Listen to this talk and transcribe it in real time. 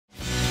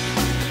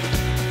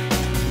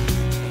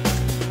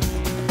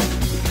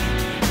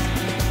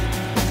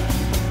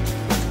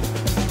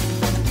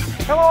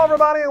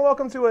everybody, and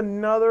welcome to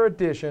another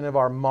edition of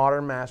our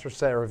Modern Masters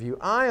set review.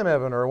 I am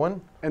Evan Irwin.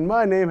 And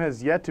my name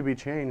has yet to be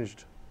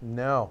changed.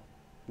 No,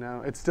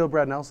 It's still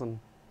Brad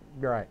Nelson.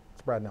 you're right.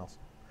 It's Brad Nelson.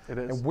 It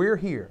is. And we're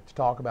here to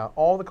talk about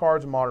all the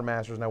cards in Modern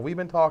Masters. Now, we've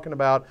been talking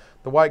about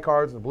the white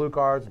cards, the blue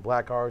cards, the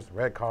black cards, the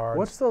red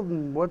cards.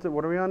 What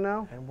are we on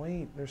now? And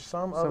wait, there's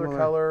some other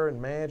color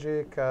in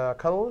Magic.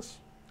 Colorless?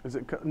 Is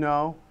it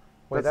no?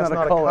 Wait, that's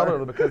not a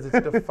color because it's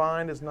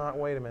defined as not.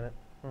 Wait a minute.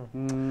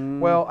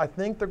 Well, I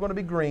think they're going to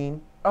be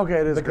green.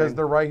 Okay, it is because green.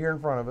 they're right here in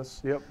front of us.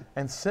 Yep.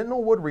 And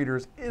Sentinel Wood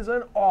Readers is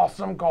an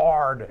awesome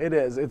card. It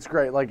is. It's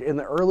great. Like in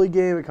the early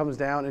game, it comes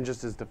down and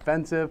just is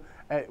defensive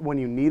when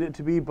you need it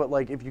to be. But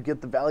like if you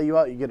get the value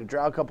out, you get to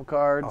draw a couple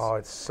cards. Oh,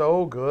 it's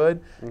so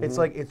good. It's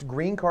like it's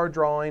green card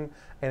drawing,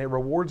 and it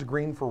rewards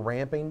green for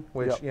ramping,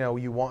 which you know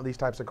you want these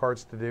types of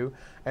cards to do.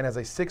 And as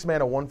a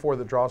 6-mana 1/4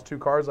 that draws 2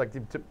 cards, like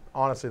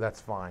honestly, that's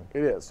fine.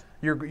 It is.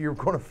 You're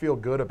going to feel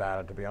good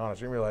about it, to be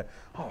honest. You're going to be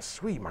like, oh,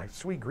 sweet, my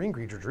sweet green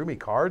creature drew me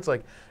cards.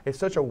 Like, it's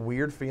such a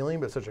weird feeling,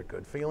 but such a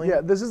good feeling.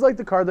 Yeah, this is like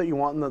the card that you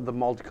want in the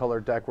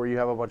multicolored deck where you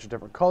have a bunch of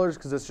different colors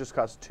because this just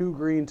costs 2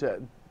 green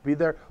to be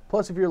there.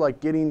 Plus, if you're like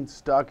getting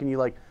stuck and you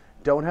like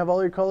don't have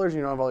all your colors, and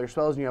you don't have all your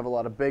spells, and you have a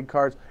lot of big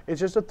cards, it's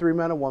just a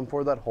 3-mana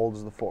 1/4 that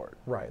holds the fort.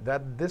 Right.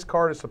 This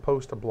card is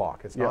supposed to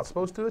block. It's not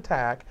supposed to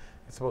attack.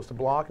 It's supposed to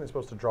block, and it's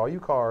supposed to draw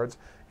you cards.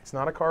 It's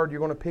not a card you're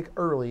going to pick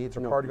early. It's a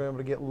card you're going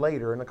to be able to get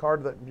later, and a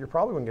card that you're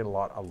probably going to get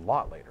a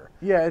lot later.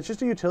 Yeah, it's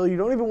just a utility. You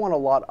don't even want a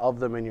lot of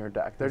them in your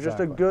deck. They're just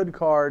a good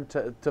card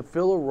to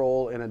fill a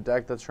role in a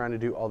deck that's trying to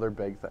do other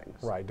big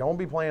things. Right. Don't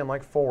be playing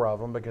like 4 of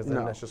them because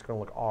then that's just going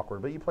to look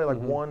awkward. But you play like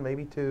 1,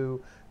 maybe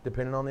 2,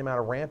 depending on the amount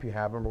of ramp you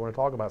have. And we're going to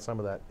talk about some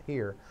of that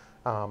here.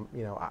 You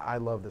know, I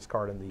love this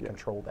card in the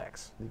control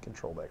decks. The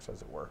control decks,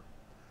 as it were.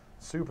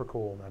 Super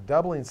cool. Now,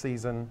 doubling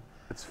season.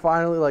 It's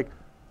finally like...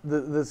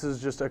 This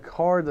is just a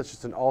card that's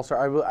just an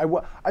all-star.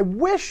 I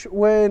wish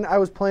when I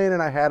was playing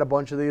and I had a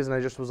bunch of these and I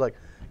just was like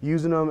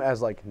using them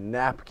as like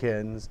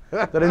napkins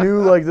that I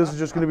knew like this is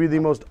just going to be the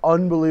most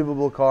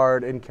unbelievable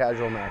card in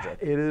casual Magic.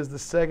 It is the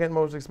second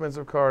most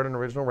expensive card in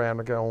original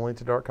Ravnica, only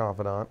to Dark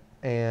Confidant,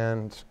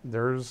 and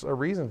there's a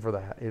reason for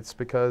that. It's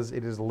because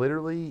it is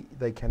literally,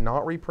 they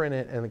cannot reprint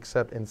it and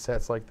except in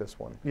sets like this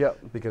one. Yep.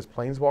 Because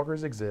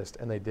Planeswalkers exist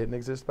and they didn't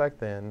exist back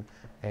then,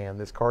 and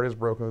this card is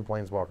broken with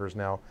Planeswalkers.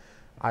 Now,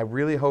 I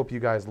really hope you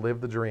guys live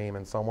the dream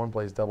and someone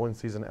plays Doubling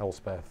Season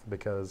Elspeth,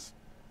 because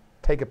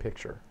take a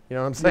picture. You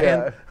know what I'm saying?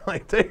 Yeah.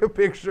 Like, take a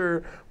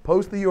picture,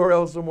 post the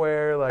URL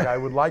somewhere. Like, I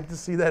would like to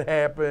see that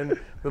happen.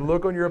 The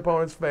look on your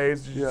opponent's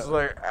face is just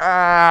like,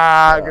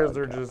 because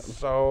they're just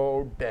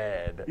so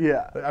dead.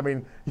 Yeah. I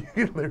mean, you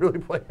could literally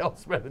play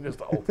Elspeth and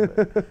just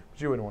ultimate. But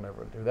you wouldn't want to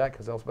ever do that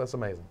because Elspeth's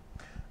amazing.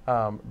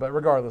 But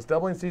regardless,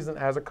 Doubling Season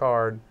as a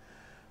card,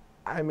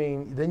 I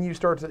mean, then you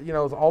start to, you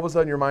know, all of a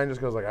sudden your mind just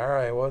goes like, all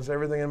right, well, it's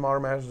everything in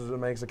Modern Masters that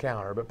makes a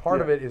counter. But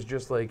part of it is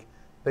just like,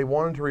 they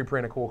wanted to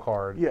reprint a cool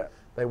card. Yeah.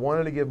 They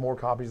wanted to give more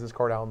copies of this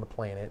card out on the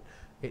planet.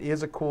 It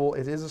is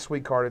a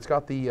sweet card. It's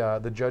got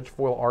the Judge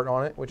foil art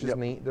on it, which is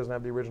neat. It doesn't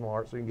have the original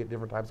art, so you can get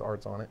different types of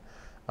arts on it.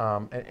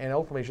 And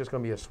ultimately, it's just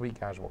going to be a sweet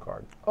casual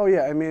card. Oh,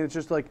 yeah. I mean, it's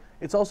just like,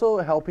 it's also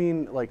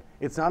helping, like,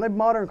 it's not a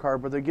modern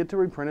card, but they get to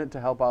reprint it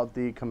to help out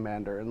the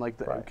Commander. And, like,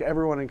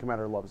 everyone in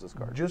Commander loves this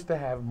card. Just to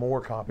have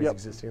more copies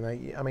existing.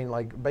 I mean,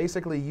 like,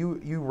 basically,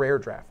 you rare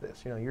draft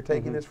this. You know, you're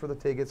taking this for the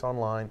tickets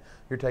online.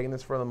 You're taking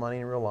this for the money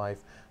in real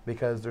life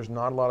because there's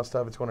not a lot of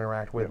stuff it's going to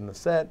interact with in the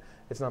set.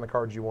 It's not a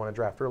card you want to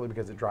draft early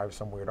because it drives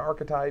some weird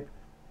archetype.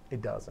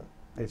 It doesn't.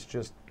 It's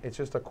just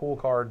a cool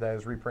card that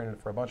is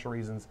reprinted for a bunch of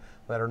reasons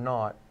that are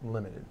not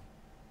limited.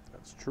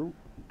 That's true.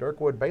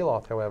 Dirkwood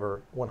Baloth,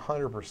 however,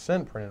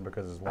 100% printed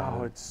because it's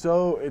limited.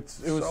 Oh,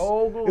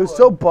 it was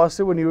so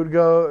busted when you would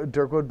go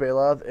Dirkwood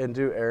Baloth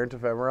into Errant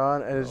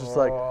Ephemeron, and it's just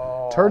like,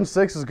 turn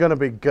 6 is gonna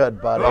be good,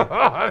 buddy.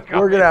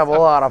 We're gonna have a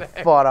lot of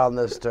fun on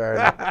this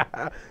turn.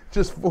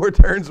 Just 4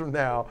 turns from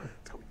now,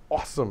 it's gonna be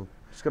awesome.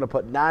 Just gonna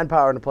put 9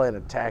 power into play and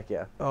attack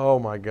you. Oh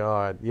my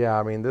God! Yeah,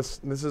 I mean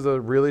this is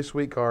a really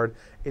sweet card.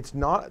 It's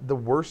not the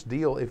worst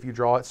deal if you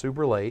draw it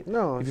super late.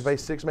 No, if you pay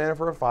 6 mana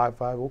for a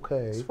 5/5,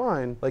 okay, it's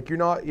fine. Like you're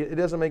not. It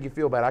doesn't make you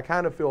feel bad. I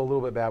kind of feel a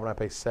little bit bad when I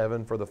pay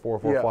 7 for the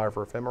 4/4 flyer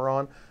for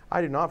Ephemeron.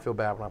 I do not feel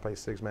bad when I pay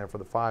 6 mana for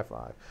the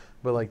 5/5.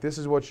 But like this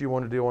is what you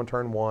want to do on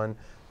turn 1.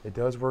 It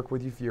does work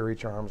with your Fury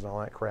Charms and all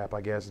that crap.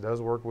 I guess it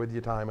does work with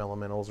your Time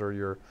Elementals or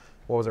your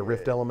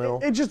Rift Elemental.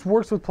 It just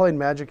works with playing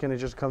Magic, and it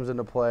just comes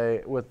into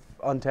play with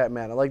untapped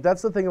mana. Like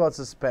that's the thing about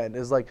Suspend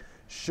is like,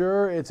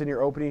 sure, it's in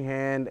your opening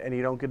hand, and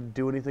you don't get to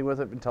do anything with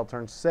it until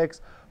turn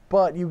 6,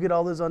 but you get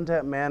all this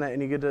untapped mana,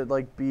 and you get to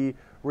like be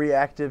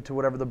reactive to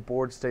whatever the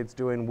board state's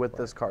doing with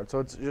this card. So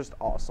it's just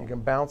awesome. You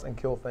can bounce and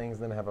kill things,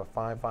 then have a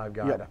 5/5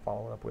 guy to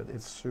follow it up with.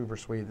 It's super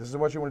sweet. This is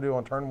what you want to do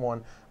on turn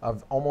 1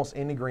 of almost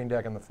any green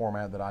deck in the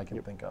format that I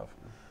can think of.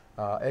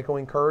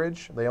 Echoing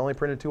Courage. They only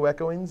printed 2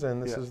 Echoings,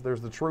 and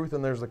there's the Truth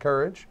and there's the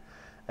Courage,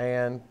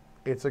 and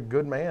it's a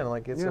good man.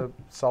 Like it's a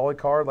solid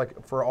card.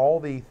 Like for all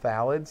the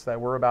Thalids that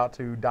we're about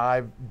to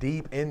dive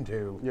deep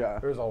into,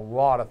 there's a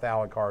lot of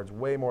Thalid cards,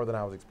 way more than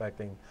I was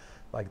expecting.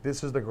 like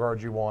this is the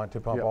card you want to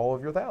pump Yep. all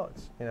of your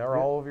thalates, you know, or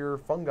all of your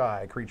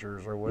fungi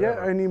creatures or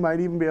whatever. Yeah, and you might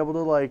even be able to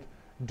like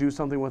do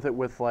something with it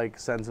with like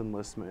Sense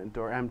Enlistment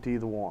or Empty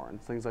the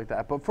Warrens, things like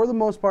that. But for the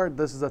most part,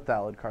 this is a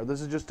Thalid card. This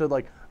is just to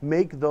like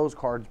make those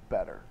cards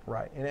better.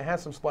 Right, and it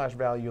has some splash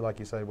value, like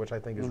you said, which I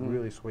think is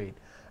really sweet.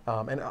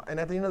 And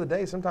at the end of the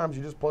day, sometimes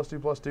you just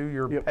 +2/+2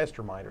 your Yep.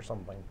 Pestermite or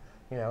something,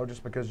 you know,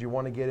 just because you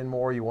want to get in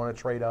more, you want to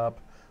trade up,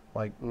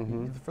 like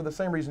for the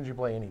same reasons you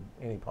play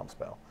any pump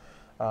spell.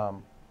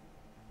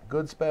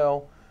 Good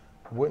spell,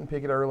 wouldn't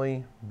pick it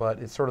early, but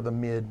it's sort of the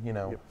mid, you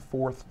know,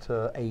 4th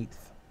to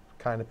 8th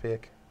kind of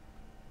pick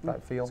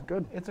type feel. It's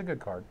good. It's a good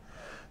card.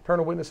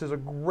 Eternal Witness is a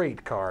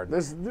great card.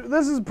 This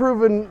is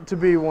proven to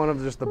be one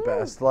of just the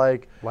best.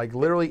 Like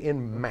literally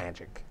in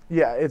Magic.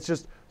 yeah, it's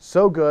just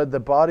so good. The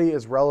body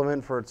is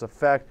relevant for its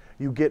effect.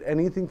 You get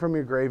anything from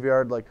your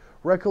graveyard. Like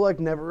Recollect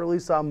never really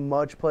saw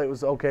much play. It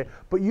was okay,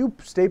 but you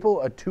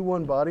staple a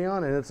 2/1 body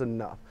on, and it's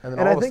enough. And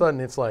then all of a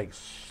sudden, it's like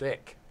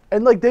sick.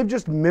 And like they've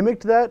just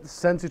mimicked that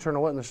since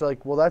Eternal Witness. They're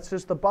like, well, that's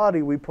just the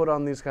body we put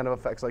on these kind of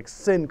effects. Like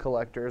Sin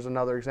Collector is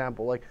another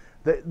example. Like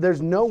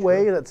there's no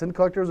way that Sin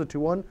Collector is a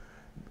 2/1.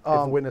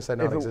 If Witness had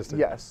not existed.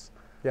 Yes.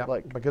 Yeah,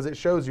 Like because it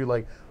shows you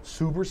like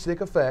super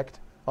sick effect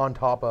on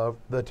top of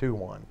the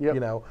 2/1. Yep. You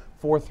know,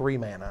 for 3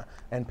 mana,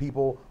 and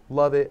people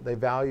love it. They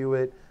value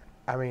it.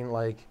 I mean,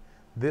 like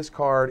this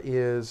card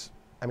is.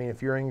 I mean,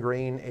 if you're in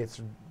green,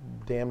 it's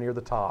damn near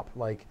the top.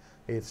 Like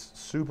it's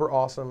super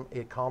awesome.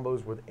 It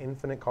combos with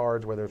infinite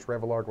cards, whether it's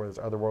Revelark, whether it's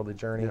Otherworldly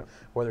Journey,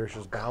 whether it's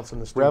just bouncing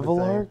the stupid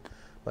Revelark? thing.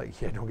 Like,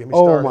 yeah, don't get me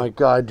oh started. my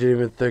God, I didn't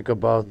even think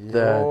about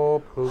that.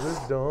 Yup, who's is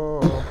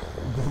dumb?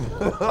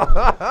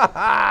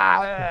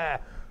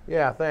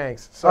 Yeah,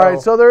 thanks. So, All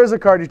right, so there is a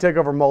card you take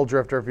over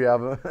Muldrifter if you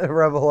have a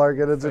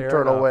Revelark, and it's fair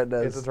Eternal enough.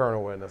 Witness. It's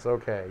Eternal Witness.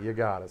 Okay, you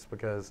got us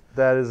because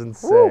That is woo,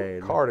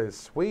 insane. card is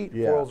sweet.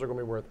 Yeah. Foils are going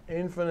to be worth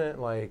infinite.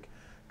 Like,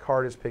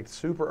 card is picked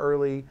super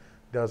early,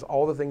 does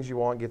all the things you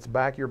want, gets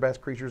back your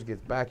best creatures,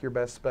 gets back your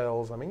best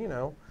spells. I mean, you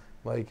know,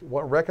 like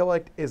what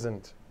Recollect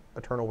isn't,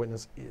 Eternal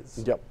Witness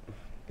is. Yep.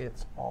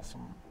 It's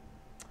awesome.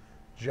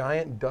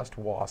 Giant Dust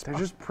Wasp. They're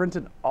just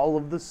printing all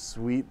of the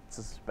sweet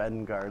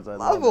Suspend cards. I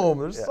love love them.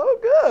 They're so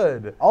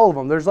good. All of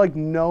them. There's like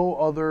no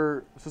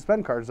other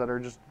Suspend cards that are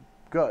just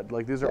good.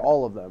 Like these are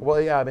all of them.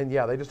 Well, yeah, I mean,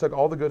 yeah, they just took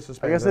all the good I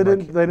suspensions. guess they and, didn't.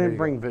 like, They there didn't you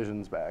bring go.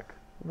 Visions back.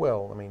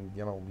 Well, I mean,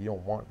 you know, you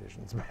don't want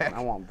Visions back.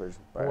 I want Visions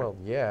back. Well,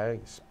 yeah,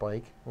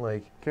 Spike.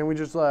 Like, Can we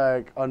just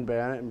like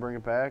unban it and bring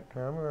it back?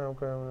 I'm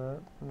okay with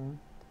that.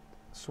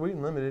 Sweet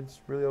and Limited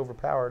is really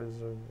overpowered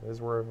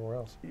as where everywhere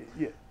else.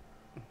 Yeah.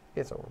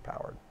 It's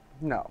overpowered.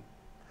 No.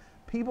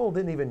 People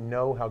didn't even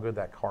know how good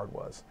that card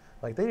was.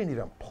 Like, they didn't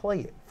even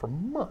play it for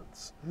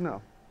months.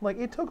 No. Like,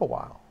 it took a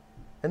while.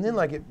 And then,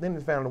 like, it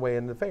found a way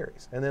into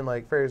Fairies. And then,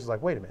 like, Fairies was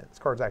like, wait a minute, this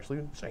card's actually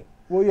insane.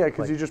 Well, yeah,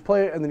 because Like- you just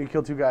play it and then you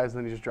kill 2 guys and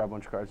then you just draw a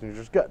bunch of cards and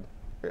you're just good.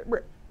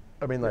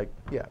 I mean, like,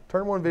 yeah,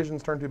 turn 1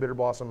 Visions, turn 2 Bitter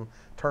Blossom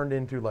turned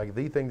into, like,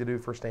 the thing to do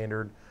for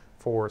Standard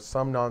for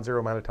some non-zero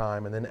amount of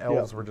time. And then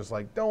Elves were just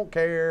like, don't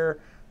care,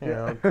 you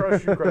know,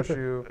 crush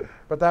you.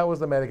 But that was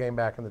the metagame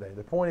back in the day.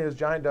 The point is,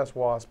 Giant Dust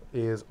Wasp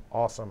is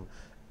awesome.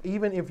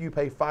 Even if you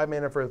pay 5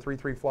 mana for a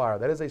 3/3 flyer,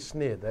 that is a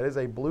snid. That is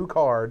a blue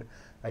card.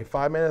 A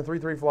 5 mana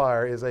 3/3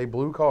 flyer is a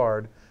blue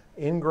card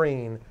in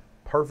green,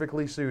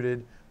 perfectly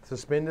suited.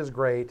 Suspend is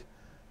great.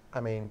 I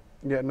mean,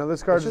 Yeah, no,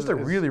 this card it's just a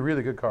really,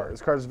 really good card.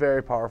 This card is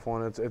very powerful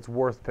and it's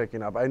worth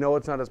picking up. I know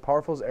it's not as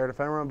powerful as Air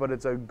Defense, but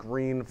it's a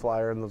green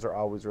flyer and those are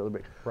always really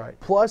big. Right.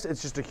 Plus,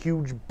 it's just a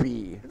huge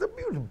bee. It's a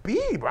huge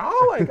bee, bro.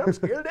 Like, I'm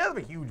scared to death of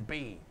a huge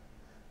bee.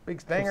 Big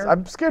stinger.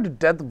 I'm scared to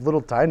death of little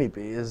tiny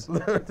bees.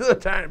 The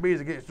tiny bees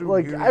that get super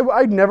Like huge.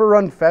 I'd never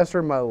run faster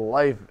in my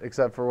life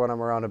except for when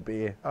I'm around a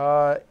bee.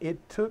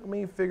 It took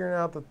me figuring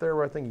out that there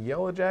were, I think,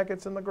 yellow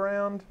jackets in the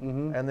ground,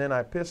 and then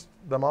I pissed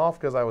them off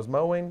because I was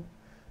mowing,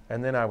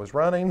 and then I was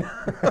running.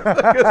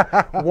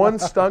 One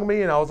stung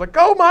me, and I was like,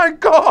 "Oh my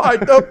God,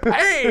 the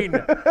pain!"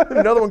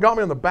 Another one got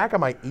me on the back of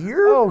my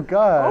ear. Oh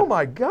God! Oh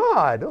my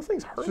God, those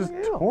things hurt. It's just me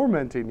out.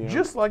 tormenting you.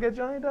 Just like a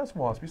giant dust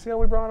wasp. You see how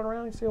we brought it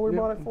around? You see how we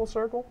brought it full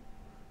circle?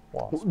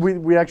 Wasp.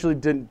 we actually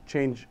didn't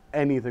change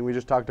anything. We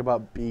just talked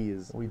about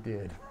bees. We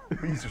did.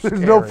 Bees are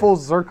There's no scary. full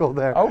circle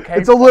there. Okay,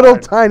 it's a little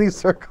fine. tiny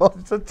circle.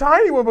 It's a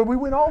tiny one, but we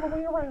went all the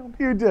way around.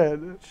 You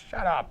did.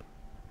 Shut up.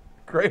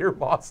 Greater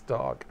Boss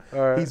Dog. All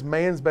right. He's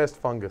man's best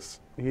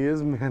fungus. He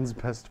is man's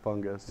best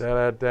fungus.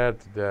 Da, da, da,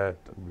 da.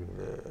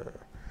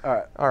 All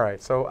right. All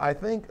right, so I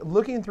think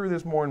looking through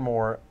this more and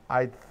more,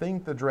 I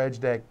think the Dredge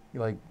deck,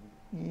 like,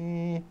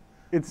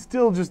 It's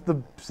still just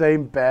the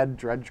same bad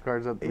dredge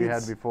cards that we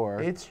had before.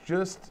 It's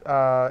just,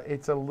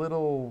 it's a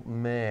little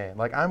meh.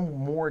 Like, I'm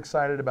more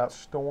excited about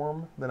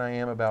Storm than I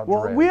am about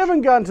well, Dredge. we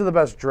haven't gotten to the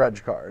best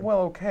dredge card.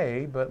 Well,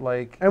 okay, but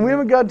like... And we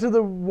haven't gotten to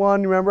the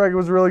one, remember I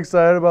was really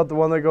excited about the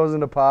one that goes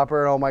into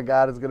Popper, and oh my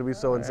God, it's going to be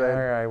so insane. All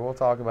right, we'll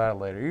talk about it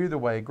later. Either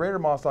way, Greater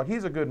Moss Dog,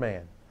 he's a good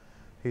man.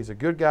 He's a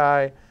good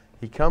guy.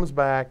 He comes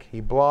back, he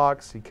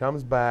blocks, he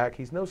comes back.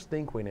 He's no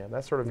Stinkweed Imp.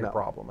 That's sort of your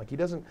problem. Like he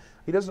doesn't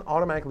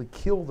automatically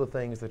kill the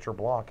things that you're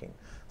blocking.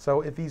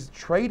 So if he's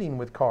trading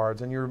with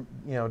cards and you're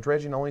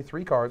dredging only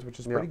 3 cards, which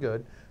is pretty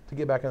good, to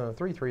get back into the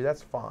 3/3,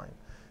 that's fine.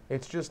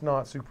 It's just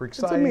not super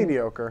exciting. It's a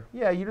mediocre.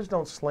 Yeah, you just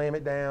don't slam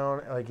it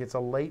down. Like it's a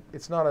late.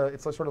 It's not a.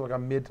 It's like sort of like a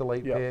mid to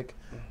late pick.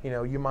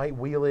 You might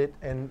wheel it,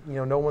 and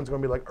no one's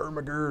going to be like,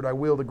 Ermagerd, I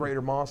wheeled a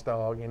Greater Moss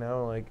Dog.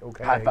 Like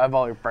okay. High five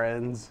all your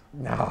friends.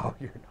 No,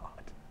 you're not.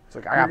 It's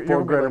like I got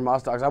 4 Greater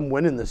Moss Dogs. I'm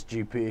winning this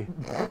GP.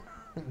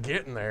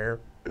 Getting there.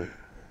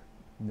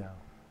 No.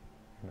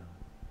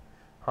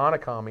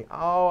 Hanakami.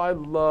 Oh, I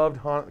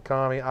loved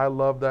Hanakami. I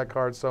loved that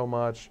card so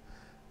much.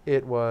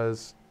 It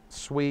was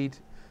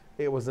sweet.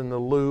 It was in the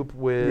loop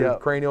with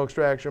Cranial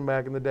Extraction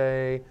back in the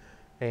day.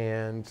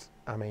 And,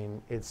 I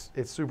mean, it's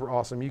super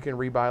awesome. You can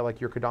rebuy,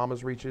 like, your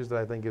Kodama's Reaches that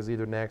I think is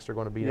either next or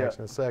going to be next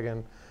in a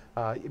second.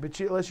 But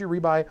unless you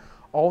rebuy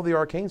all the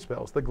arcane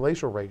spells, the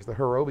Glacial Rage, the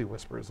Hirobi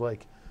Whispers,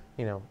 like,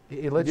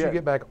 it lets you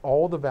get back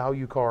all the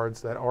value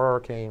cards that are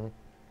arcane,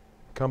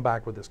 come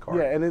back with this card.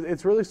 Yeah, and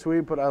it's really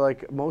sweet, but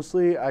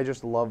I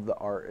just love the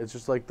art. It's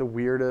just like the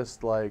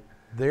weirdest, like.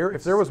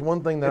 If there was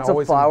one thing that it's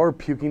always a flower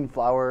puking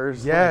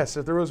flowers. Yes,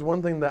 if there was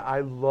one thing that I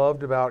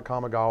loved about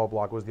Kamigawa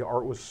block was the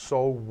art was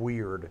so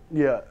weird.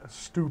 Yeah.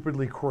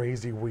 Stupidly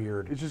crazy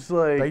weird. It's just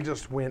like they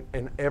just went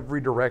in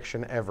every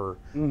direction ever,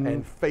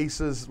 and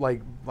faces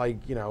like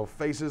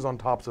faces on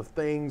tops of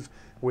things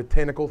with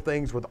tentacle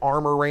things with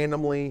armor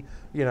randomly,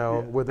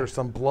 where there's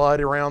some blood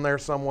around there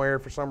somewhere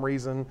for some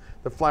reason.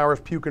 The flowers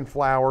puking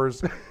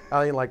flowers.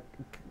 I mean, like.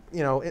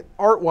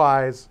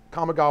 Art-wise,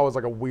 Kamigawa is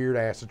like a weird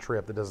acid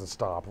trip that doesn't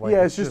stop. Like,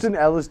 it's just an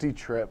LSD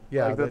trip.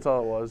 Yeah, that's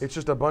all it was. It's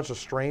just a bunch of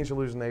strange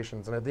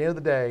hallucinations. And at the end of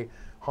the day,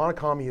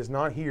 Hanakami is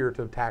not here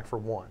to attack for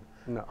one.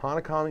 No.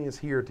 Hanakami is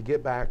here to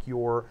get back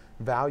your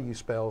value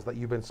spells that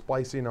you've been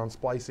splicing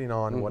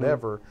on,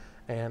 whatever,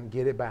 and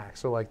get it back.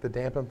 So like the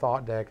Dampen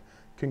Thought deck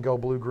can go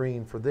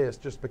blue-green for this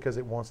just because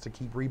it wants to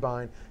keep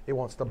rebind. It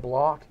wants to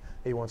block.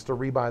 It wants to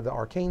rebind the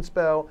arcane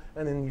spell,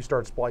 and then you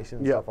start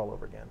splicing stuff all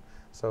over again.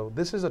 So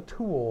this is a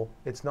tool.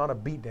 It's not a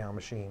beatdown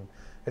machine.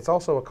 It's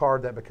also a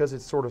card that because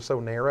it's sort of so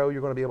narrow,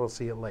 you're going to be able to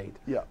see it late.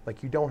 Yeah.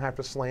 Like you don't have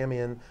to slam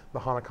in the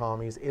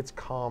Hanakamis. It's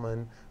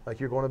common. Like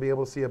you're going to be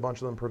able to see a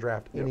bunch of them per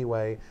draft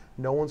anyway.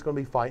 No one's going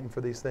to be fighting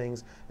for these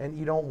things, and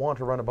you don't want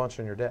to run a bunch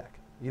in your deck.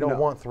 You don't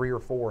want 3 or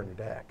 4 in your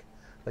deck.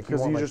 Like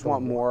because you just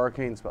want more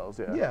arcane spells.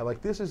 Yeah. Yeah.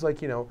 Like this is like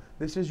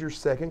this is your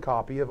second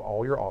copy of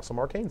all your awesome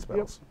arcane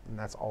spells, and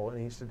that's all it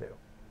needs to do.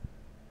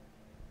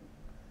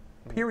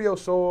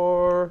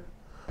 Periosaur.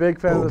 Big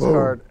fan of this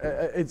card.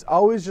 It's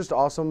always just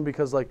awesome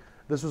because like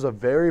this was a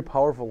very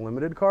powerful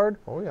limited card.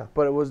 Oh yeah.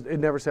 But it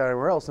never sat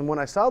anywhere else. And when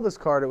I saw this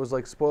card, it was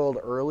like spoiled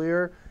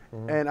earlier,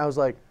 and I was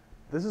like,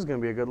 this is going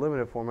to be a good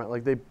limited format.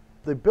 Like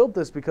they built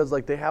this because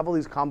like they have all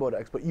these combo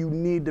decks, but you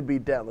need to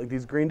beat down. Like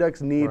these green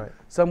decks need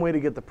some way to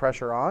get the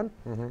pressure on,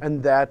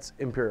 and that's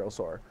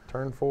Imperiosaur.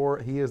 Turn 4,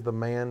 he is the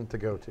man to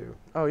go to.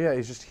 Oh yeah,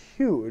 he's just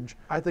huge.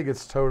 I think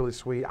it's totally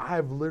sweet. I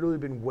have literally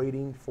been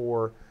waiting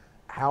for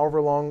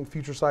however long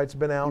Future Sight's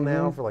been out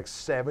now, for like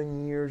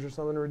 7 years or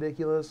something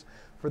ridiculous,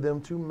 for them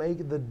to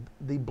make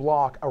the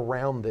block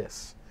around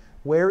this.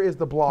 Where is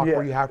the block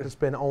where you have to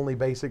spend only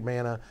basic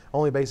mana,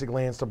 only basic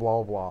lands to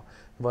blah, blah,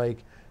 blah.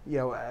 Like,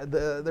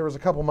 there was a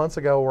couple months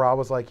ago where I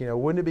was like,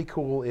 wouldn't it be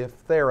cool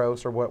if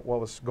Theros, or what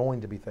was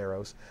going to be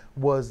Theros,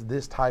 was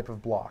this type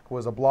of block,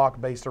 was a block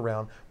based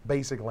around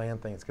basic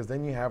land things, because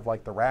then you have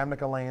like the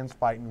Ravnica lands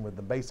fighting with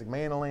the basic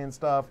mana land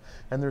stuff,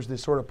 and there's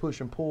this sort of push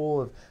and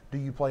pull of, do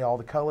you play all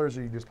the colors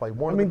or you just play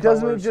one of the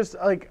colors?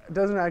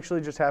 Doesn't it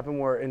actually just happen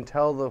where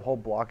until the whole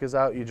block is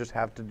out, you just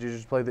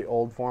play the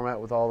old format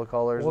with all the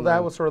colors? Well,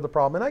 that was sort of the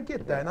problem, and I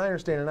get that, and I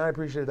understand, and I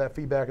appreciate that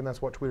feedback, and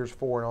that's what Twitter's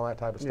for and all that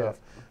type of stuff.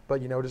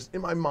 But just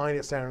in my mind,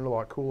 it sounded a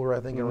lot cooler. I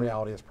think in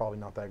reality, it's probably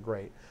not that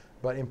great.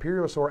 But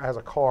Imperiosaur as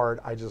a card,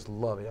 I just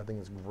love it. I think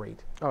it's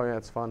great. Oh yeah,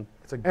 it's fun.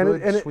 It's a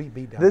good, sweet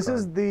beatdown This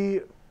card.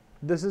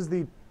 This is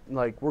the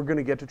like we're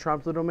gonna get to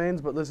Trample the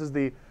Domains, but this is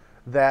the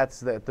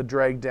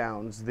Drag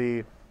Downs,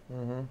 the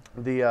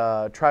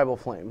Tribal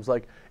Flames.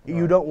 Like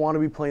you don't want to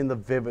be playing the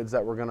Vivids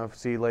that we're gonna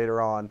see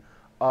later on.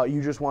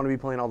 You just want to be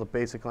playing all the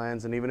basic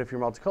lands, and even if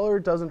you're multicolor,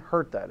 it doesn't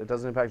hurt that. It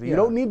doesn't impact it. You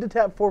don't need to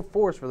tap 4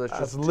 forest for this.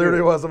 That's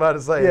literally what I was about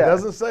to say. It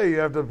doesn't say you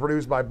have to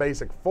produce by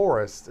basic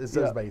forests. It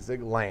says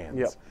basic lands.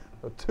 Yep.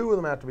 So 2 of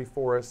them have to be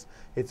forests.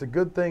 It's a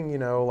good thing,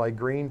 like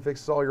green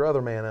fixes all your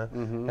other mana,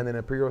 and then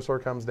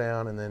Imperiosaur comes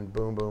down, and then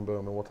boom, boom,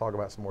 boom, and we'll talk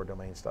about some more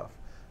domain stuff.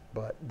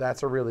 But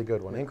that's a really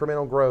good one.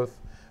 Incremental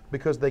growth,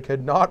 because they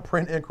could not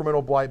print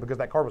Incremental Blight because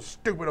that card was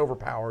stupid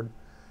overpowered.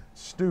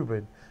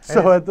 Stupid.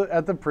 So at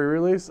the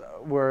pre-release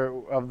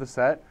of the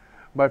set,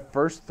 my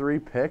first 3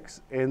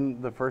 picks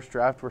in the first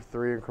draft were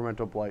 3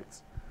 Incremental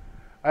Blights.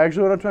 I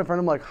actually went up to my friend,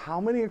 I'm like, how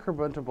many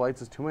Incremental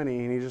Blights is too many?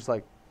 And he's just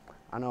like,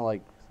 I don't know,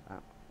 like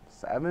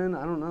 7?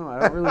 I don't know. I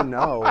don't really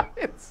know.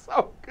 It's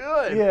so good.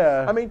 good.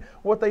 Yeah. I mean,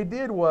 what they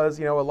did was,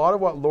 a lot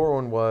of what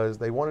Lorwyn was,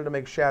 they wanted to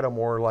make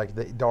Shadowmoor like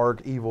the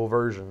dark, evil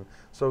version.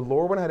 So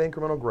Lorwyn had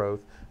incremental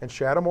growth, and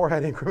Shadowmoor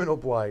had incremental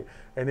blight,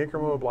 and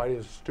incremental blight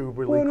is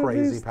stupidly One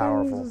crazy of these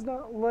powerful. things is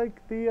not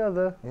like the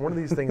other. One of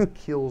these things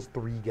kills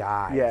 3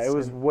 guys. Yeah, it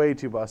was way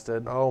too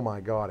busted. Oh my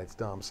God, it's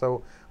dumb.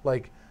 So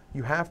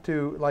you have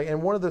to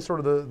and one of the sort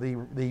of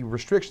the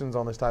restrictions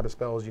on this type of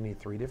spell is you need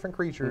 3 different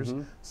creatures.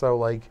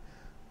 So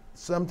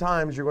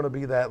sometimes you're going to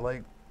be that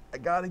I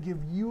got to give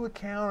you a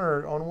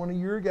counter on one of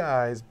your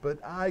guys, but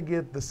I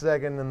get the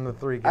 2nd and the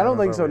 3 counters. I don't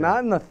think so. over here.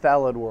 Not in the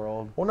Thalid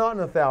world. Well, not in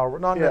the Thal,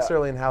 not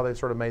necessarily in how they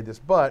sort of made this,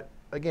 but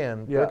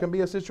again, there can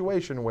be a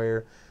situation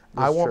where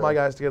I want my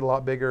guys to get a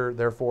lot bigger,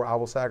 therefore I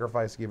will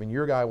sacrifice giving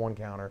your guy 1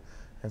 counter,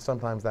 and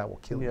sometimes that will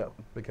kill you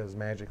because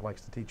Magic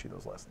likes to teach you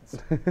those lessons.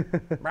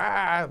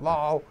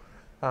 Lol.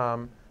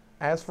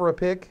 As for a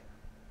pick,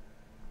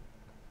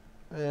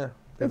 if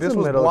this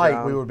was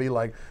Blight, we would be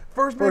like,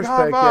 first pick,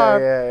 high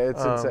five. Yeah,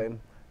 it's insane.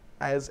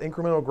 As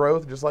incremental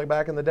growth, just like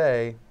back in the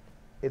day,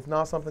 it's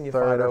not something you fight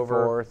Third or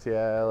over. fourth,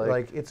 yeah.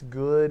 It's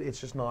good.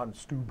 It's just not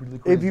stupidly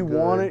crazy If you good.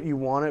 want it, you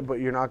want it, but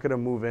you're not going to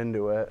move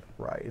into it.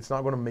 Right. It's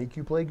not going to make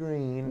you play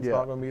green. It's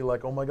not going to be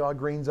like, oh my God,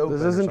 green's open.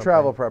 This isn't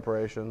travel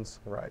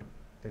preparations. Right.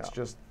 It's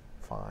just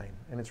fine,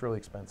 and it's really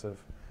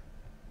expensive.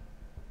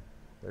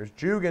 There's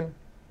Jugan.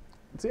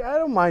 See, I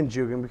don't mind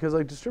Jugan because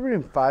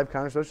distributing 5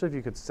 counters, especially if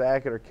you could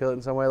sack it or kill it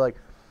in some way, like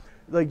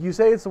you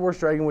say it's the worst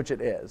dragon, which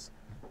it is.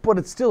 But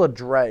it's still a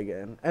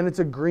dragon, and it's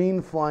a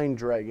green flying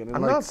dragon. And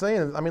I'm not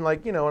saying, and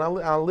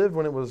I lived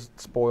when it was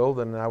spoiled,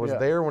 and I was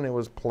there when it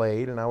was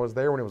played, and I was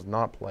there when it was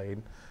not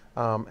played.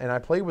 And I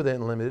played with it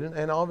in limited,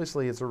 and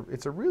obviously it's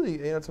a really,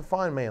 it's a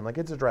fine man.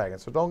 It's a dragon,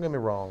 so don't get me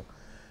wrong.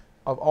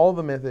 Of all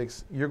the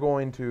mythics, you're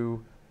going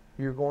to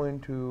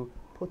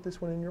put this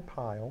one in your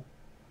pile.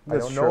 I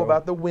don't know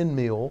about the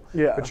windmill,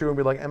 but you're going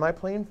to be like, am I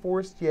playing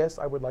Forest? Yes,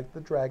 I would like the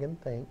dragon,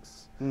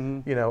 thanks.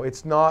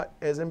 It's not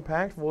as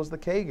impactful as the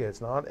Kega.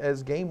 It's not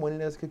as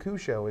game-winning as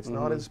Kakusho. It's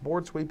not as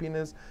board-sweeping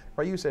as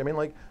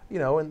Ryusei.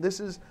 And this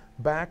is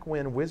back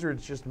when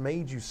Wizards just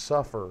made you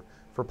suffer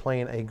for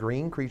playing a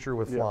green creature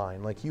with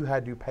flying. You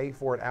had to pay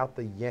for it out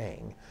the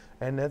yang,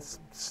 and that's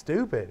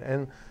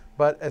stupid.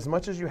 But as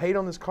much as you hate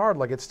on this card,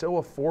 it's still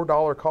a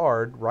 $4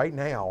 card right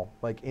now,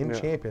 in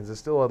Champions. It's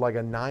still a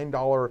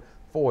 $9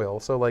 foil.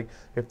 So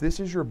if this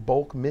is your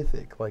bulk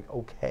mythic,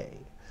 okay.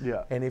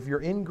 Yeah. And if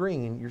you're in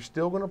green, you're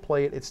still going to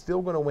play it. It's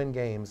still going to win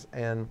games,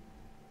 and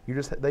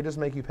they just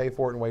make you pay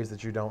for it in ways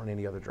that you don't in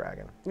any other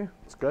dragon. Yeah,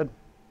 it's good.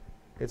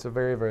 It's a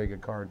very, very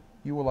good card.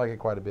 You will like it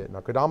quite a bit. Now,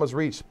 Kodama's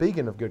Reach,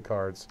 speaking of good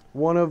cards.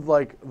 One of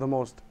the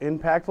most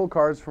impactful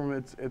cards from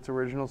its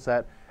original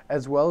set,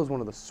 as well as one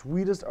of the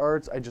sweetest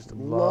arts. I just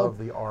love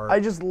the art.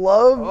 I just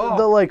love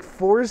the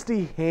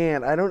foresty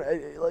hand.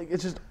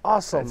 It's just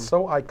awesome. It's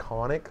so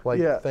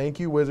iconic.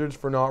 Thank you, Wizards,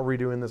 for not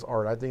redoing this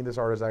art. I think this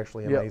art is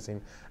actually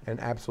amazing and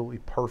absolutely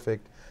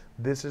perfect.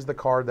 This is the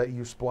card that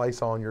you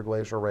splice on your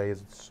Glacial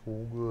Rays. It's so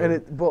good.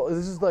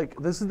 And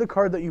this is the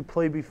card that you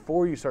play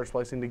before you start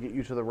splicing to get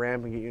you to the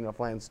ramp and get you enough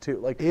lands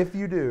too. If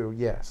you do,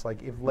 yes.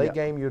 If late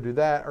game you do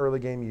that, early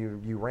game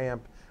you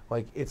ramp.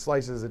 It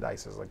slices and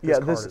dices. This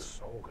card is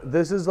so good.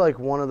 This is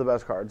one of the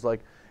best cards.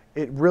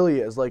 It really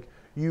is.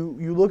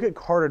 You look at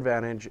card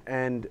advantage,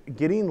 and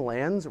getting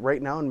lands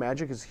right now in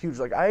Magic is huge.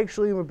 I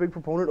actually am a big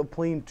proponent of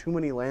playing too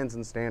many lands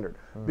in Standard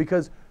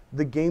because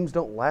the games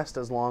don't last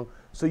as long,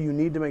 so you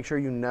need to make sure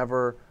you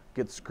never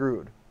get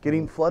screwed.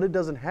 Getting flooded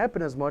doesn't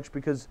happen as much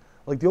because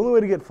the only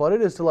way to get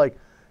flooded is to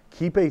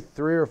keep a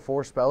 3 or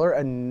 4 speller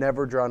and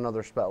never draw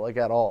another spell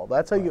at all.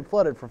 That's how you get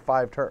flooded for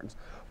 5 turns.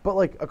 But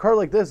a card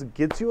like this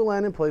gets you a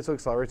land in play, so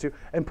accelerates you,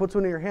 and puts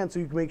one in your hand so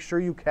you can make sure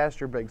you cast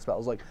your big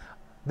spells.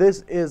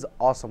 This is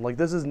awesome.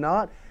 This is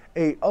not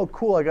a, oh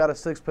cool, I got a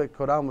 6-pick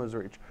Kodama's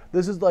Reach.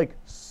 This is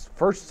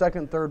first,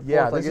 second, third, fourth.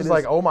 Yeah, this is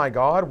oh my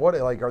God, what,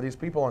 are these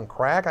people on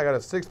crack? I got a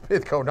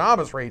 6-pick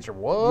Kodama's Reach, or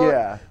what?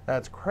 Yeah.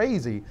 That's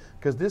crazy,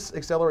 because this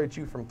accelerates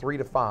you from 3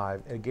 to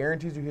 5. It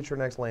guarantees you hit your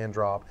next land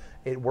drop.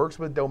 It works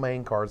with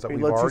domain cards that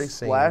we've already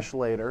seen. It lets you splash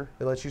later.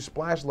 It lets you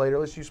splash later. It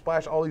lets you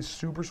splash all these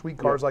super sweet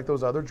cards like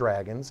those other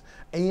dragons,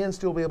 and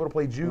still be able to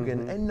play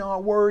Jugan and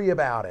not worry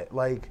about it.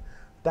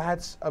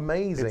 That's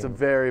amazing. It's a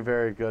very,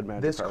 very good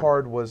Magic This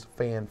card was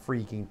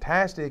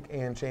fan-freaking-tastic,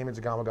 and Champions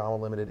of Gamagama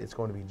Limited, it's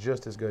going to be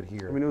just as good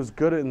here. I mean, it was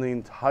good in the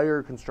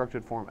entire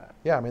constructed format.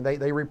 Yeah, I mean,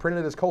 they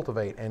reprinted it as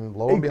Cultivate, and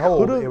lo and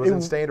behold, it was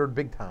in Standard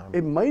big time.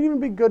 It might even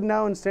be good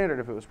now in Standard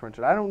if it was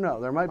printed. I don't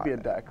know. There might be a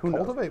deck. Who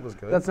knows? Cultivate was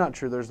good. That's not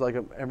true. There's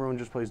everyone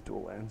just plays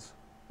dual lands.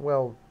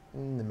 Well,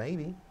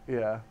 maybe.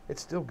 Yeah.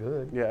 It's still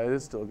good. Yeah, it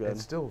is still good.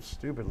 It's still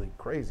stupidly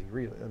crazy,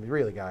 really. I mean,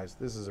 really, guys,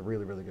 this is a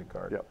really, really good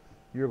card. Yep.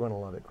 You're going to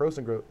love it.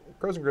 Croson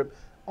Grip,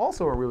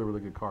 also a really, really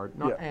good card.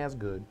 Not as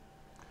good.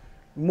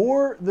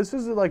 This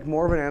is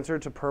more of an answer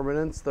to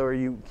permanence, though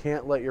you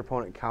can't let your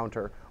opponent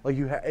counter.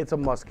 It's a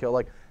must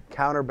kill.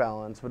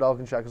 Counterbalance,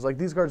 Vidalcan Shackles.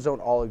 These cards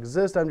don't all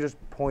exist. I'm just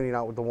pointing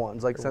out with the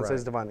ones.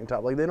 Sensei's Divining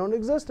Top. They don't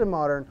exist in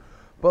Modern,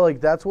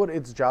 but that's what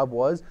its job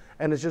was,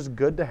 and it's just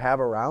good to have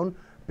around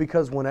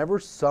because whenever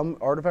some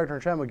artifact or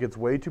enchantment gets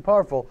way too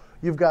powerful,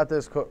 you've got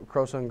this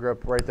Krosan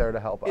Grip right there to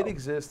help out. It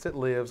exists, it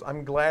lives.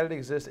 I'm glad it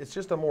exists. It's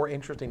just a more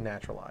interesting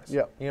naturalized.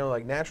 Yep. You know,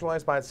 like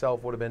naturalized by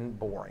itself would have been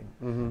boring.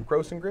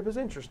 Krosan Grip is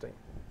interesting.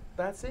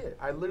 That's it.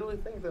 I literally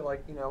think that,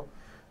 like, you know,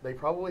 they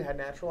probably had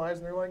naturalized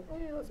and they're like,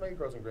 let's make a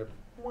Krosan Grip.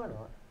 Why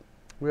not?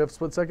 We have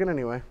split second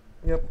anyway.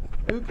 Yep.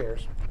 Who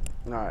cares?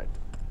 All right.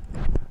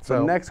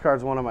 So next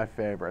card's one of my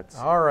favorites.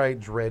 All right,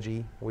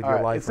 Dredgy with All your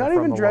right. Life It's from not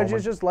even the Dredgy. Loam.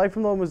 It's just Life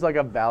from the Loam is like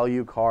a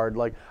value card.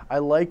 Like I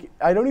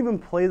don't even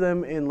play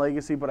them in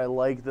Legacy, but I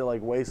like the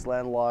like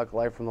Wasteland Lock,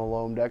 Life from the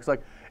Loam decks.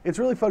 Like it's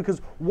really fun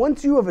because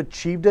once you have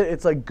achieved it,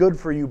 it's like good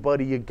for you,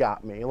 buddy. You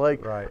got me.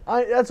 Like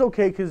that's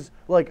okay because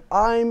like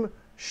I'm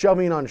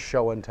shoving on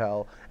Show and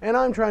Tell, and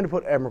I'm trying to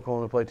put Emrakul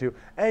into play too,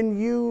 and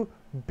you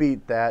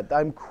beat that.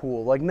 I'm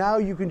cool. Like now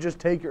you can just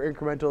take your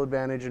incremental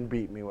advantage and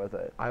beat me with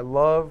it. I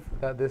love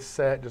that this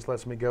set just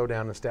lets me go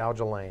down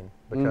nostalgia lane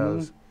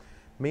because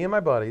me and my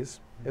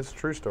buddies, it's a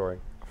true story,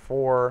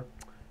 for,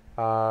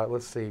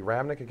 let's see,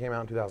 Ravnica came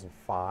out in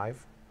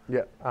 2005.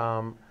 Yeah.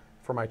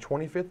 For my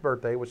 25th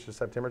birthday, which is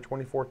September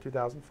 24th,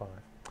 2005,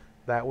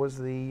 that was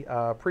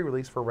the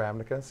pre-release for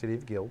Ravnica, City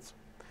of Guilds.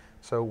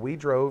 So we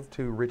drove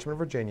to Richmond,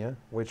 Virginia,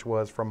 which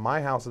was from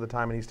my house at the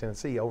time in East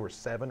Tennessee, over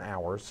 7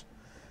 hours.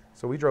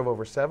 So we drove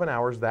over 7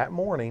 hours that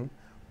morning,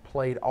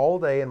 played all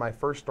day in my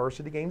first Star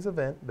City Games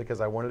event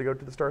because I wanted to go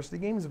to the Star City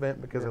Games event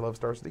because I love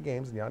Star City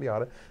Games and yada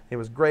yada. It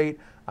was great.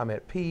 I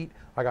met Pete.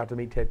 I got to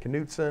meet Ted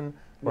Knutson.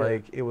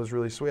 Like it was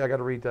really sweet. I got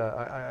to read.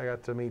 I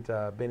got to meet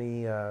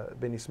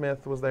Benny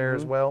Smith was there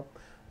as well.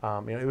 You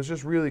know, it was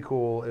just really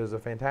cool. It was a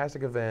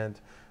fantastic event.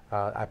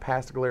 I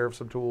passed Glare of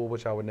Subtool,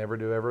 which I would never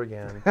do ever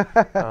again.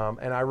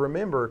 And I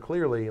remember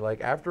clearly,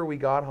 like after we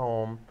got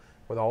home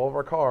with all of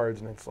our cards,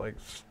 and it's like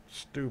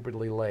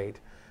stupidly late.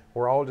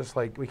 We're all just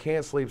like, we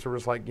can't sleep, so we're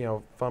just like, you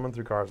know, thumbing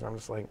through cards. And I'm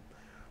just like,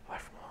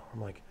 I'm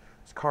like,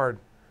 this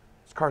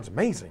card's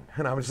amazing.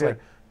 And I was just like,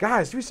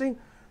 guys, have you seen,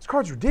 this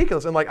card's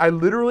ridiculous. And like, I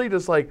literally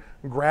just like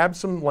grabbed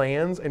some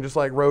lands and just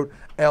like wrote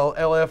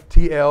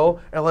LFTL,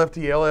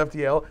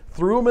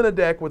 threw them in a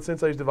deck with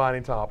Sensei's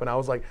Dividing Top. And I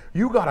was like,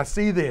 you gotta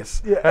see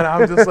this. And I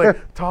was just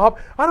like, Top,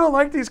 I don't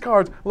like these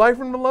cards. Life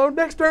from the Loam,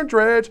 next turn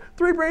Dredge.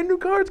 3 brand new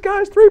cards,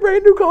 guys, 3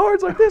 brand new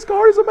cards. Like, this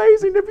card is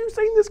amazing. Have you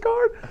seen this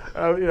card?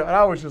 You know, and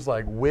I was just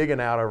like wigging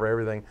out over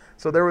everything.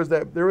 So there was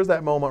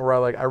that moment where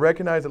I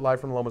recognized that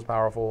Life from the Loam was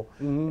powerful.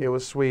 It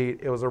was sweet.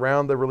 It was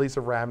around the release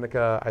of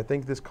Ravnica. I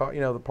think this card,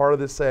 you know, the part of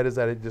this set is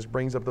that it just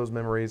brings up those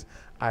memories.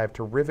 I have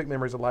terrific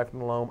memories of Life from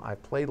the Loam.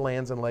 I've played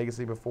lands in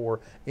Legacy before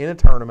in a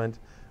tournament,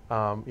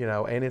 you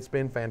know, and it's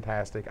been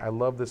fantastic. I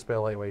love this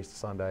spell 8 Ways to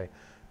Sunday,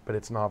 but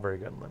it's not very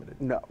good in limited.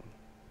 No.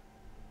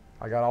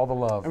 I got all the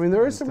love. I mean,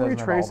 there is some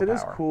retrace. It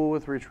is cool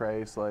with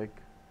retrace. Like,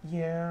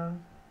 yeah.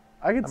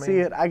 I could see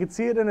it. I could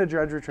see it in a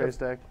Dredge retrace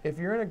deck. If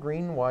you're in a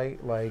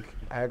green-white, like,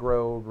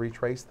 aggro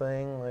retrace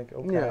thing, like,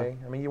 okay.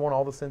 I mean, you want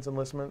all the sense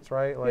enlistments,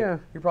 right? Like,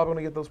 you're probably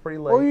going to get those pretty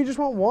late. Or you just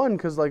want one,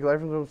 because, like,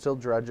 Life from the Loam still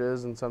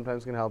dredges and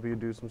sometimes can help you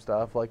do some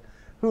stuff. Like,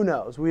 who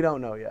knows? We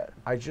don't know yet.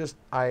 I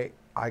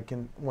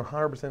can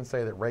 100%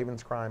 say that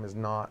Raven's Crime is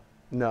not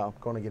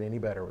going to get any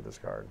better with this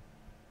card.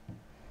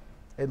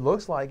 It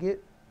looks like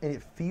it, and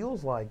it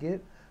feels like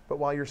it. But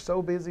while you're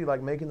so busy,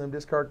 like making them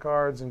discard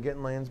cards and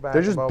getting lands back,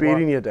 they're just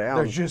beating you down.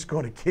 They're just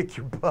going to kick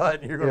your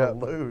butt, and you're going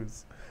to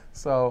lose.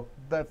 So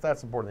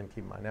that's important to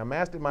keep in mind. Now,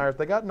 Mastic Myers,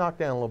 they got knocked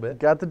down a little bit.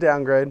 Got the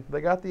downgrade.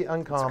 They got the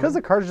uncommon. It's because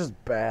the card's just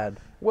bad.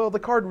 Well, the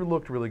card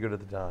looked really good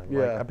at the time.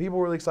 Like, people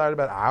were really excited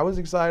about it. I was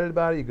excited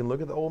about it. You can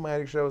look at the old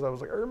Magic shows. I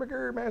was like,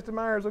 Mastic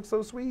Myers looks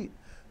so sweet.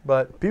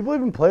 But people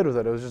even played with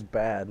it. It was just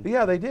bad.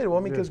 Yeah, they did. Well,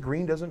 I mean, because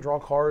green doesn't draw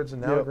cards,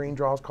 and now green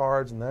draws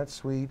cards, and that's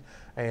sweet.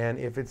 And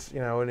if it's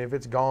if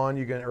it's gone,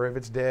 you can, or if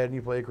it's dead, and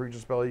you play a creature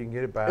spell, you can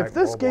get it back. If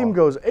this game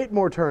goes 8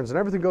 more turns and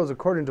everything goes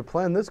according to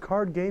plan, this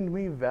card gained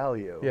me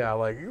value. Yeah,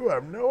 like you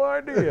have no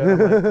idea. I'm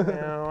like,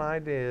 no, I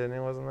did, and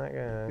it wasn't that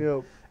good.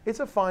 Yep. It's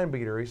a fine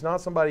beater. He's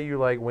not somebody you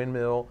like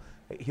windmill.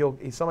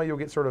 He's somebody you'll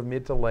get sort of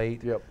mid to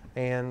late. Yep.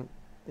 And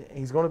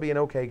he's going to be an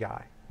okay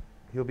guy.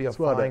 He'll be a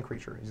fine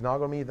creature. He's not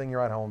going to be anything you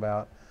write home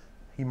about.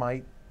 He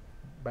might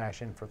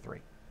bash in for 3.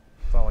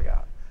 That's all I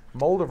got.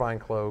 Moldervine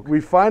Cloak.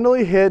 We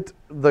finally hit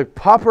the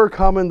Pauper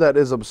common that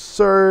is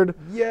absurd.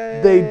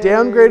 Yay! They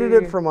downgraded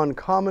it from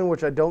uncommon,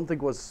 which I don't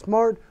think was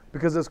smart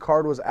because this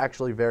card was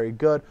actually very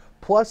good.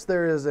 Plus,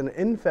 there is an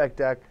Infect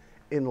deck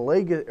in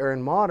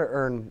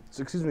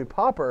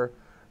Pauper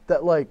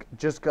that like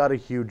just got a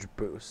huge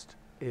boost.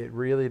 It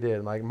really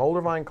did. Like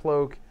Moldervine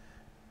Cloak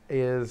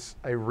is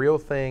a real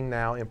thing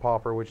now in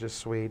Pauper, which is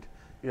sweet.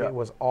 Yep. It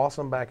was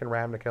awesome back in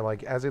Ravnica,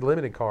 like as a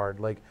limited card.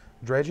 Like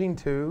Dredging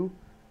 2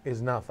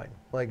 is nothing.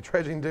 Like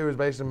Dredging 2 is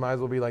basically might as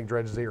well be like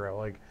Dredge 0.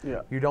 Like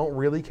you don't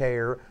really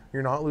care.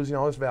 You're not losing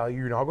all this value.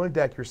 You're not going to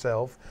deck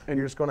yourself, and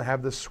you're just going to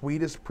have the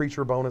sweetest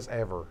Preacher bonus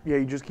ever. Yeah,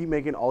 you just keep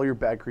making all your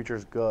bad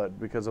creatures good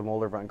because of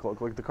Moldervine Cloak.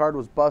 Like the card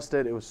was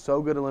busted. It was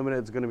so good in limited.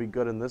 It's going to be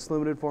good in this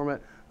limited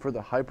format for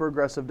the hyper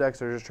aggressive decks.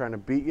 They're just trying to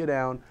beat you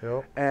down.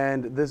 Yep.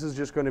 And this is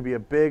just going to be a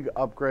big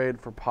upgrade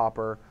for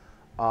Pauper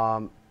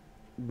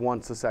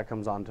once the set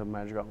comes on to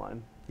Magic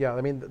Online. Yeah,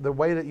 I mean, the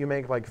way that you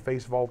make like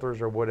face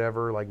vaulters or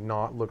whatever like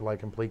not look like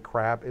complete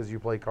crap is you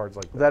play cards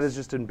like this. That is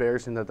just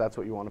embarrassing that that's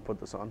what you want to put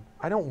this on.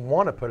 I don't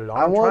want to put it on.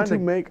 I want to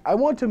make my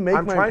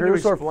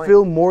Imperiosaur explain.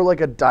 feel more like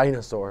a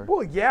dinosaur.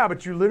 Well, yeah,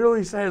 but you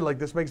literally said like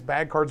this makes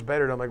bad cards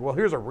better. And I'm like, well,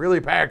 here's a really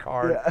bad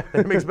card that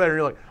it makes better. And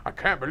you're like, I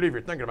can't believe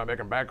you're thinking about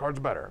making bad cards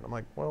better. And I'm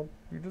like, well,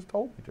 you just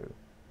told me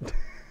to.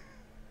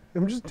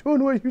 I'm just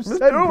doing what you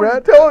said, doing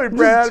Brad. what you told me,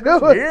 Brad. Just Just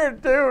do it. here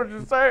too.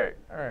 Just say it.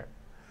 All right.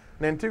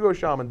 Nantugo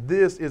Shaman.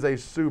 This is a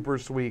super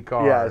sweet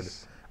card.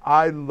 Yes.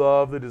 I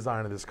love the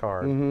design of this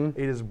card. Mhm.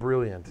 It is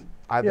brilliant.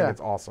 I think it's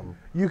awesome.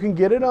 You can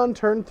get it on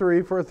turn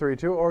 3 for a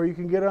 3/2, or you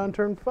can get it on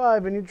turn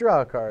 5 and you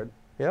draw a card.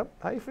 Yep.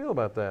 How you feel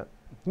about that?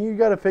 You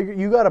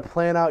gotta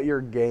plan out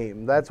your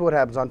game. That's what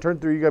happens. On turn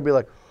 3, you gotta be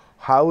like,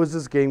 how is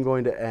this game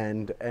going to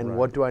end, and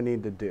what do I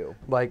need to do?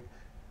 Like,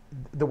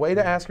 the way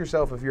to ask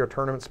yourself if you're a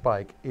tournament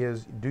spike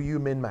is, do you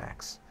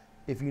min-max?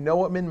 If you know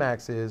what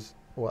min-max is,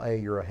 well, A,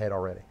 you're ahead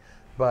already.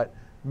 But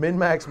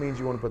min-max means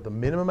you want to put the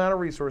minimum amount of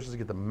resources to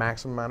get the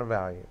maximum amount of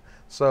value.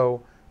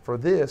 So for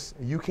this,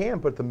 you can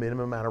put the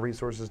minimum amount of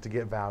resources to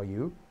get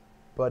value,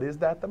 but is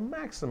that the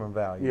maximum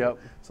value? Yep.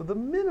 So the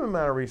minimum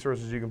amount of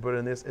resources you can put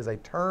in this is a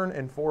turn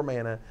and 4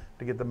 mana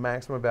to get the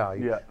maximum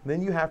value. Yep.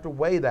 Then you have to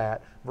weigh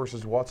that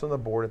versus what's on the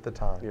board at the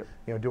time. Yep.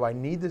 You know, do I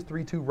need this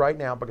 3/2 right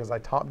now because I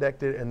top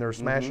decked it and they're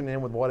smashing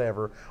in with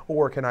whatever,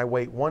 or can I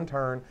wait one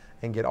turn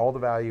and get all the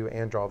value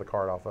and draw the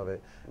card off of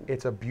it?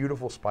 It's a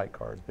beautiful spike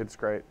card. It's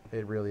great.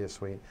 It really is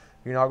sweet.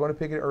 You're not going to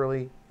pick it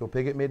early. You'll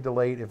pick it mid to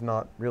late, if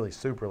not really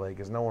super late,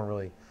 because no one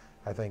really,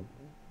 I think,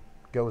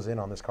 goes in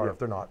on this card if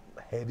they're not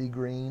heavy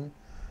green.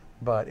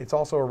 But it's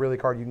also a really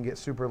card you can get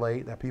super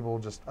late that people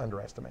just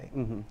underestimate.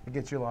 It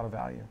gets you a lot of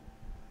value.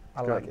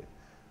 I like it.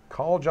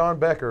 Call John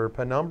Becker.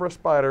 Penumbra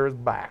Spider is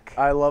back.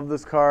 I love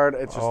this card.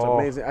 It's just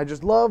amazing. I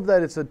just love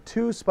that it's a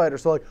 2 spider.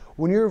 So like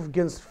when you're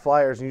against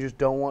flyers and you just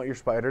don't want your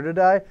spider to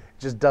die, it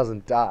just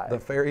doesn't die. The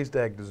Fairies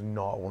deck does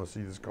not want to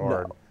see this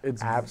card. No,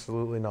 it's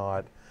absolutely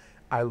not.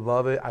 I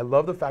love it. I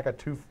love the fact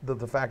that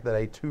the fact that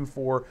a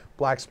 2/4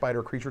 black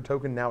spider creature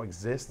token now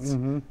exists.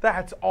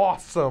 That's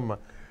awesome.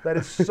 That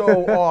is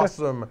so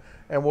awesome.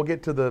 And we'll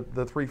get to the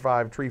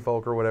 3/5 Tree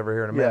Folk or whatever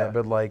here in a minute. Yeah.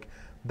 But like,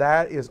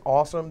 that is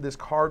awesome. This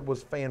card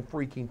was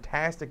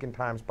fan-freaking-tastic in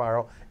Time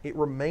Spiral. It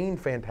remained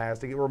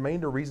fantastic. It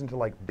remained a reason to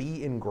like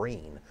be in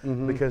green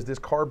because this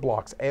card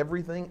blocks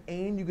everything,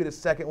 and you get a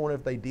second one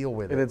if they deal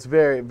with it. And it's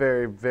very,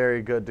 very,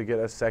 very good to get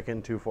a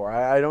second 2/4.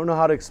 I don't know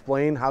how to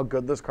explain how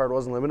good this card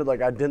was in Limited.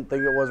 Like, I didn't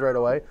think it was right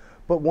away.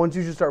 But once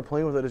you just start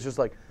playing with it, it's just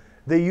like,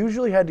 they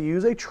usually had to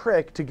use a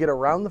trick to get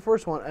around the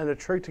first one and a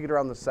trick to get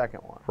around the second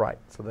one. Right.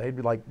 So they'd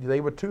be like,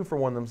 they would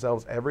 2-for-1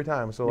 themselves every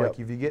time. So like,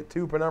 if you get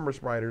 2 Penumbra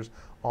Spiders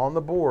on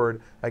the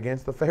board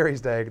against the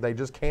Fairies deck, they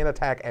just can't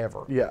attack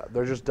ever. Yeah,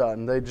 they're just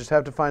done. They just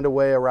have to find a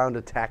way around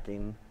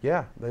attacking.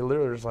 Yeah, they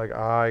literally are just like,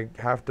 I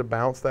have to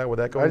bounce that with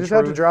Echoing I just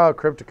Truth. have to draw a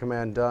Cryptic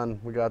Command. Done.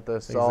 We got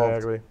this solved.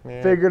 Exactly.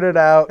 Yeah. Figured it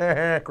out.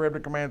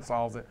 Cryptic Command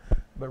solves it.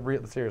 But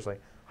seriously,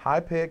 high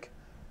pick,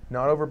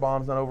 not over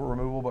bombs, not over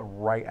removal, but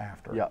right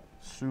after. Yep.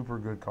 Super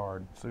good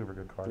card. Super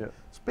good card. Yep.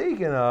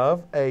 Speaking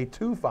of a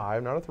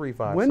 2/5, not a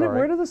 3/5.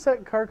 Where did the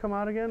set card come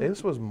out again?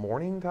 This was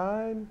Morning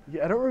Tide.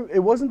 Yeah, I don't. It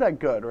wasn't that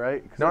good,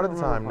 right? 'Cause Not I at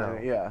the don't time, remember no.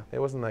 playing it. Yeah. It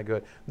wasn't that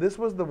good. This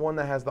was the one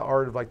that has the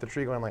art of like the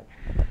tree going like,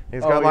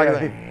 it's Oh, got like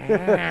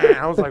yeah.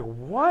 I was like,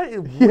 what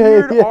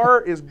weird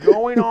art is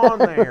going on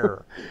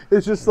there?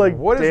 It's just like,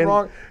 What is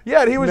wrong?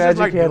 Yeah, and he was just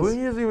like, Magic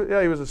hands.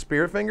 he was a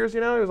spirit fingers,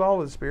 you know? He was all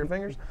with spirit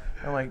fingers.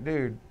 I'm like,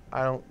 dude,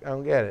 I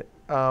don't get it.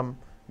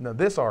 No,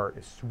 this art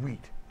is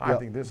sweet. I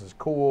think this is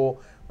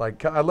cool.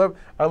 Like, I love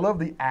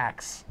the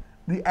axe.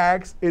 The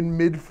axe in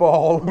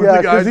mid-fall. Yeah,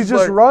 because he's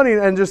just running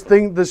and just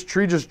this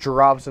tree just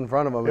drops in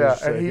front of him. Yeah,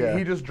 and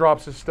he just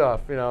drops his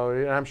stuff, you know,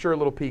 and I'm sure a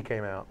little pea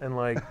came out. And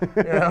like,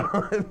 you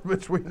know,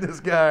 between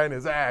this guy and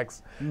his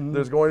axe,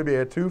 there's going to be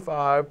a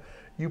 2/5.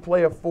 You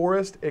play a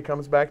forest, it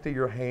comes back to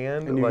your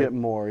hand. And you like, get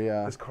more,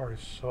 yeah. This card is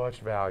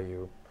such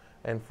value.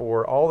 And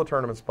for all the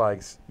tournament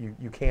spikes,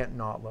 you can't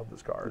not love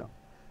this card. No.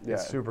 Yeah.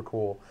 It's super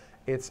cool.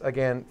 It's,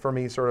 again, for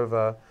me, sort of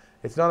a,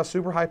 it's not a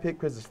super high pick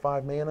because it's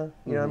 5 mana.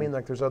 You know what I mean?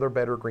 Like, there's other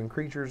better green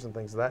creatures and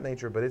things of that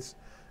nature, but it's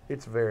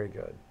very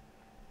good.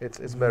 It's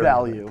better.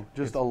 Value.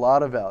 Just a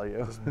lot of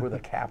value. Just with a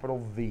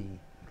capital V.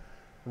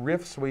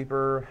 Rift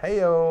Sweeper,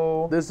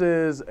 heyo. This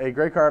is a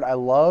great card. I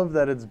love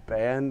that it's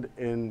banned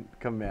in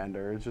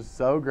Commander. It's just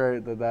so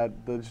great that's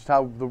just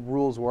how the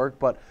rules work.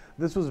 But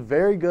this was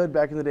very good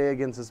back in the day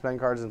against suspend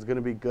cards, and it's going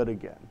to be good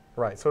again.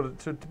 Right. So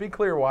to be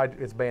clear why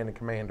it's banned in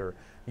Commander,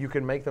 you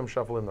can make them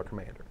shuffle in their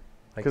Commander.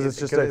 Because it's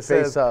just a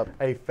face-up.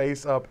 A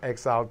face-up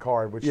exiled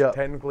card, which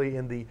technically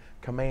in the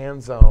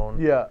command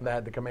zone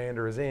that the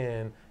commander is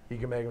in, you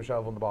can make them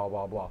shuffle in the blah,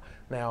 blah, blah.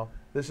 Now,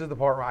 this is the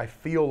part where I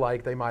feel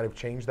like they might have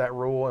changed that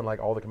rule, and like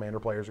all the commander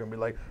players are going to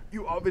be like,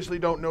 you obviously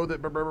don't know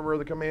that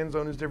the command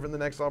zone is different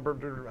than exile.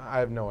 I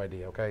have no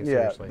idea, okay?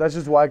 Seriously. That's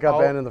just why it got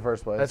banned in the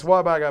first place. That's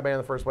why it got banned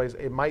in the first place.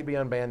 It might be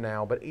unbanned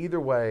now, but either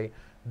way,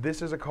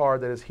 this is a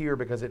card that is here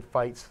because it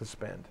fights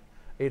suspend.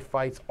 It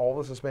fights all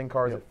the suspend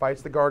cards. It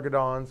fights the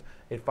Gargadons.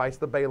 It fights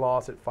the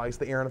Balos. It fights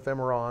the Aaron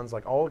Ephemerons.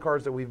 Like all the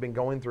cards that we've been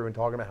going through and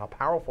talking about how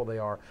powerful they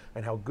are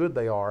and how good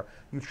they are,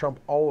 you trump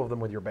all of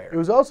them with your bear. It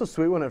was also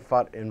sweet when it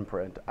fought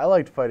Imprint. I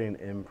liked fighting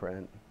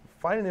Imprint.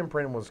 Fighting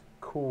Imprint was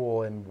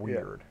cool and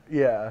weird.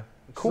 Yeah.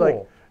 Cool,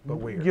 like, but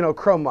weird. You know,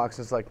 Chrome Mox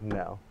is like,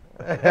 no.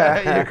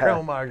 Your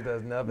Chrome Mox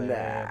does nothing. Nah.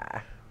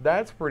 Man.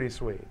 That's pretty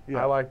sweet.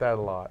 Yeah. I like that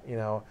a lot. You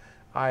know,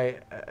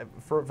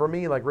 for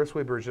me, like Rift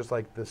Sweeper is just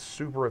like the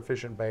super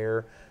efficient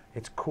bear.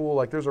 It's cool.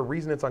 Like there's a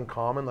reason it's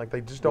uncommon. Like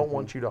they just don't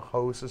want you to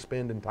hoe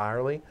suspend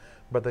entirely,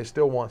 but they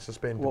still want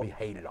suspend to be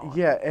hated on.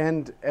 Yeah,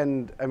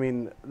 and I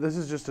mean, this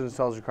is just a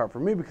nostalgia card for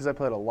me because I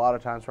played a lot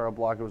of Time Spiral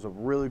Block. It was a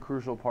really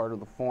crucial part of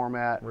the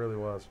format. It really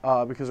was.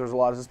 Because there was a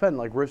lot of suspend.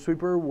 Like Rift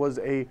Sweeper was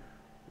a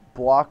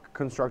block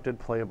constructed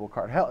playable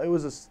card. Hell, it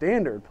was a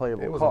standard playable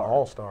card. It was an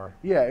all-star.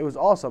 Yeah, it was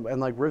awesome.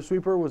 And like Rift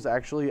Sweeper was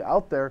actually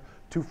out there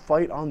to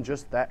fight on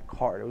just that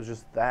card. It was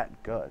just that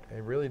good.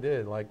 It really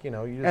did. Like, you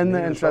know, you just And the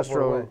needed to shuffle it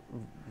away. Ancestral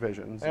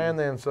Visions. And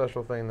the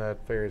ancestral thing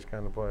that fairies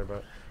kind of play.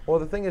 But well,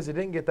 the thing is, it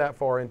didn't get that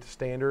far into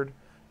standard.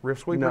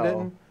 Rift Sweeper No.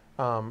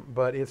 didn't,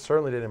 but it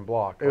certainly did in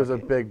block. It was a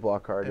big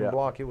block card, in yeah.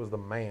 block, it was the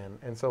man.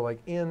 And so, like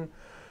in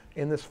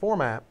this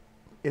format,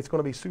 it's going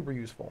to be super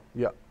useful.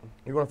 Yeah.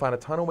 You're going to find a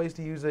ton of ways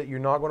to use it. You're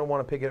not going to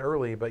want to pick it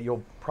early, but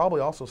you'll probably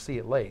also see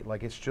it late.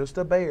 Like it's just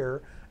a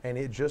bear, and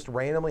it just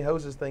randomly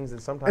hoses things,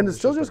 and sometimes And it it's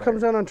still just just a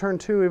comes bear. down on turn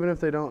 2, even if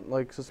they don't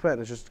like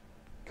suspend. It just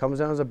comes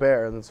down as a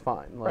bear, and it's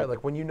fine. Right,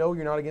 like when you know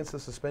you're not against the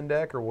suspend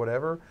deck or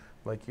whatever,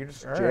 like you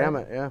just jam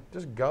it, yeah.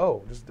 Just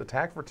go, just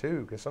attack for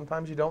 2, because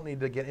sometimes you don't need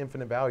to get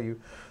infinite value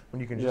when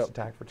you can just Yep.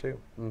 attack for 2.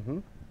 Mm-hmm.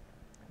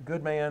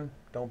 Good man,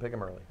 don't pick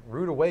him early.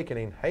 Rude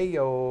Awakening, hey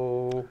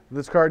yo.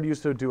 This card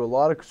used to do a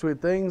lot of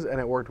sweet things, and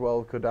it worked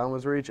well with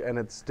Kodama's Reach, and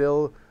it's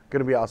still going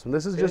to be awesome.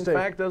 This is just In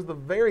fact, does the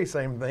very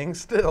same thing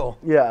still.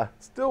 yeah.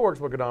 Still works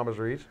with Kodama's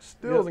Reach.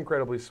 Still Yep. is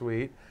incredibly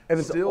sweet. And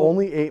it's still,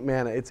 only 8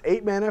 mana. It's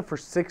 8 mana for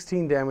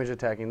 16 damage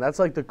attacking. That's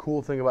like the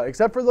cool thing about it.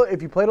 Except for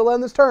if you play to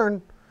land this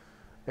turn,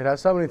 it has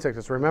summoning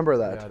sickness. Remember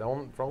that. Yeah,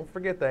 don't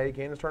forget that. You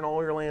can't just turn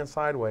all your lands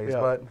sideways. Yeah.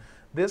 But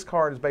this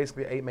card is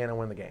basically 8 mana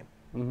win the game.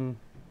 Mm-hmm.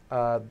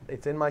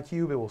 It's in my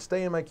cube. It will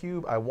stay in my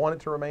cube. I want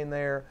it to remain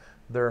there.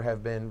 There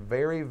have been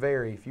very,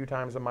 very few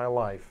times in my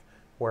life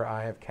where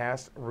I have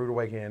cast Rude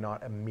Awakening and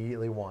not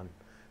immediately won.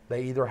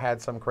 They either had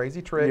some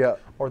crazy trick, Yeah.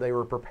 or they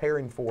were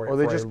preparing for it Or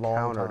they for just a long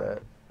countered time.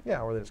 it.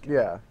 Yeah, or they just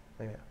countered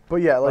Yeah. it. Yeah. But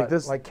yeah, like But,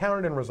 this. like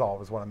countered and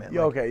resolve is what I meant.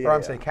 Yeah, Like, okay, or yeah,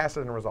 I'm yeah. saying cast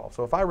it and resolve.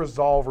 So if I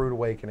resolve Rude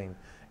Awakening,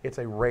 it's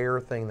a rare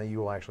thing that you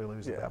will actually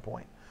lose Yeah. at that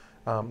point.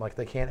 Like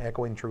they can't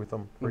Echoing Truth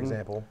them, for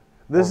example.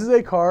 This is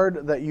a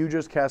card that you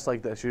just cast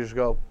like this. You just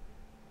go.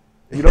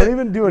 You don't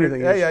even do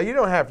anything. Yeah, yeah, you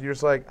don't have to. You're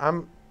just like,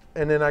 and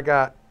then I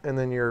got, and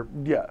then you're,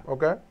 Yeah.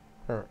 okay.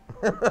 All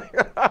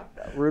right.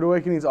 Rude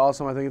Awakening is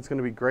awesome. I think it's going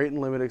to be great in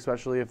Limited,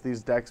 especially if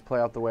these decks play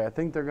out the way I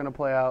think they're going to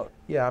play out.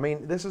 Yeah, I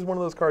mean, this is one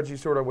of those cards you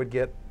sort of would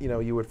get,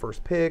 you would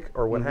first pick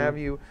or what have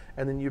you,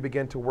 and then you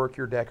begin to work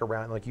your deck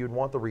around. Like, you would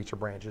want the Reacher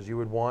branches. You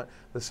would want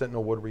the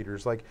Sentinel Wood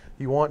Readers. Like,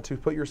 you want to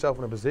put yourself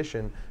in a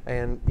position,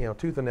 and,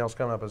 Tooth and Nail's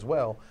coming up as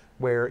well,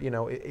 where,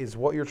 is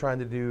what you're trying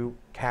to do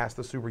cast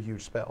the super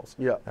huge spells.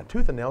 Yeah. Now,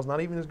 Tooth and Nail's not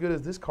even as good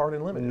as this card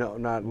in Limited. No,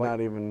 not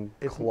even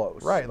It's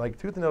close. Right, like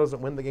Tooth and Nail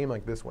doesn't win the game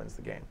like this wins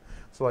the game.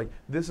 So like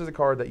this is a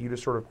card that you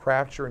just sort of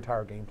craft your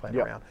entire game plan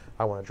Yep. around.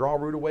 I want to draw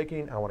Rude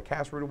Awakening, I want to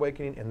cast Rude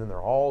Awakening, and then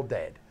they're all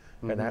dead.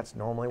 And that's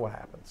normally what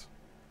happens.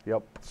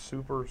 Yep.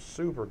 Super,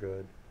 super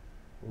good.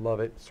 Love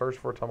it. Search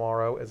for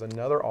Tomorrow is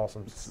another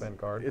awesome suspend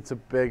card. It's a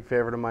big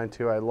favorite of mine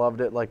too. I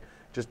loved it. Like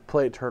just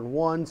play it turn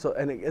 1, so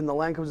and the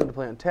land comes into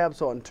play on tap.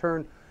 So on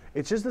turn,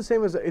 it's just the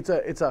same as it's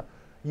a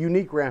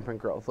unique rampant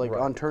growth. Like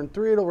Right. on turn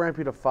 3, it'll ramp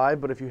you to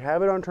 5, but if you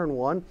have it on turn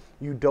 1,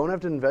 you don't have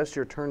to invest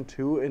your turn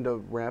 2 into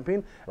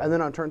ramping, and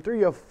then on turn 3,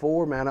 you have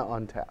 4 mana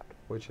untapped.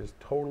 Which is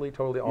totally,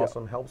 totally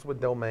awesome. Helps with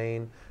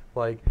domain.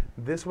 Like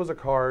this was a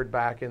card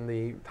back in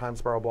the Time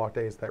Spiral Block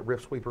days that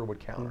Rift Sweeper would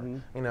counter.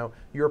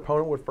 Your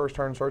opponent would first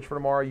turn Search for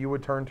Tomorrow. You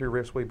would turn to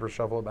Rift Sweeper,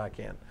 shuffle it back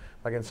in.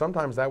 Like, and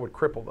sometimes that would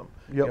cripple them.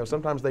 Yep.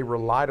 Sometimes they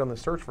relied on the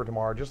Search for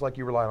Tomorrow, just like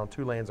you relied on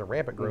 2 lands and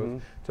Rampant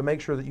Growth to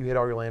make sure that you hit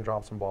all your land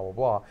drops and blah blah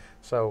blah.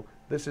 So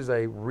this is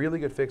a really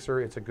good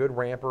fixer. It's a good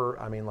ramper.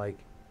 I mean, like,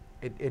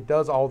 it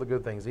does all the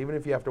good things. Even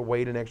if you have to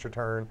wait an extra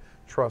turn,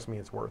 trust me,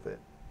 it's worth it.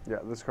 Yeah,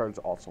 this card's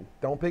awesome.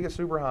 Don't pick it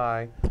super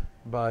high,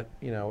 but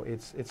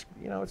it's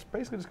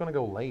basically just going to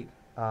go late,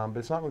 but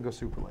it's not going to go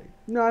super late.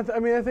 No, I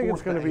mean I think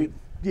it's 4th going to to be 8th.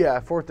 yeah,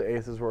 4th to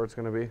 8th is where it's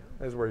going to be.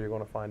 Is where you're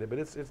going to find it, but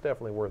it's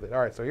definitely worth it.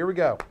 All right, so here we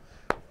go,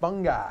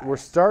 Fungi. We're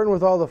starting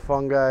with all the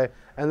fungi,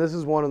 and this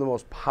is one of the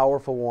most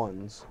powerful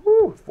ones.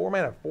 Woo, 4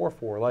 mana,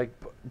 4/4. Like,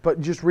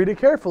 But just read it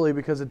carefully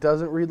because it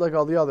doesn't read like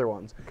all the other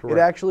ones. Correct. It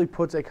actually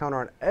puts a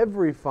counter on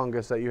every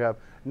fungus that you have,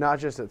 not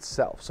just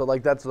itself. So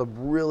like that's the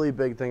really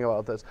big thing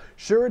about this.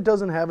 Sure, it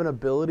doesn't have an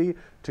ability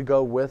to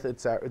go with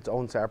its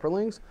own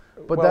saplings,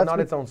 but well, that's not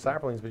its own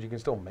saplings, but you can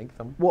still make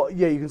them. well,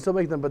 yeah, you can still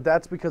make them, but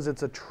that's because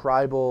it's a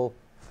tribal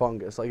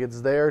fungus. Like it's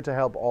there to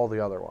help all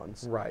the other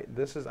ones. Right.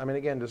 This is, I mean,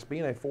 again, just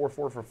being a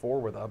 4/4 for 4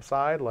 with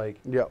upside, like,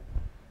 Yep.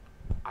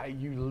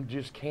 you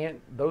just can't.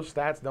 Those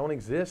stats don't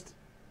exist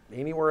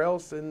anywhere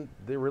else in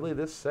really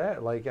this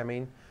set. Like, I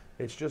mean,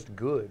 it's just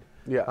good.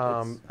 Yeah.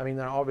 I mean,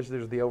 obviously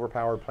there's the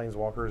overpowered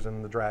planeswalkers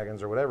and the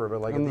dragons or whatever,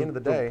 but like at the end of the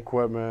day,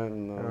 equipment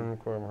and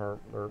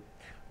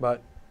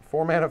but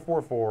 4 mana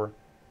 4/4,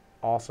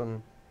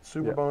 awesome.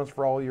 Super bonus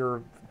for all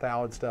your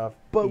Thallid stuff.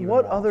 But even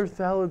what more other awesome.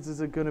 Thalids is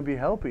it going to be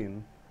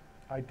helping?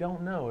 I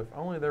don't know. If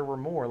only there were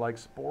more, like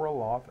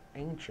Sporoloth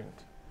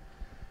Ancient.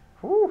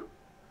 Whew.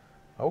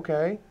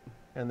 Okay.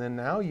 And then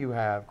now you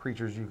have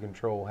creatures you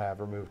control have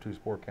removed 2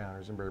 sport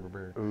counters and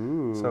brr.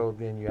 Ooh. So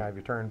then you have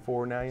your turn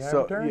 4, now you have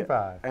your turn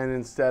 5. And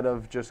instead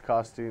of just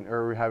costing,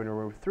 or having to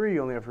remove 3,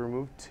 you only have to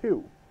remove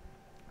 2.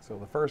 So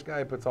the first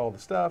guy puts all the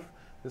stuff.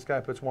 This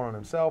guy puts 1 on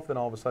himself. Then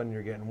all of a sudden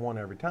you're getting 1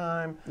 every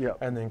time. Yep.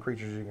 And then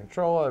creatures you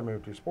control have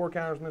removed 2 sport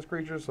counters from this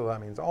creature. So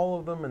that means all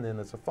of them. And then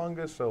it's a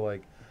fungus. So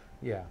like,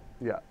 yeah.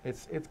 Yeah.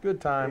 It's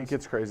good times. It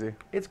gets crazy.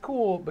 It's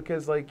cool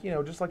because, like, you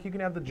know, just like you can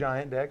have the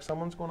giant deck,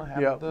 someone's going to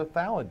have the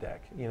Thallid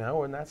deck, you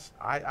know, and that's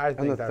I think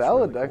And the that's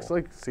Thallid really decks cool.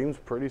 like seems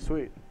pretty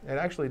sweet. It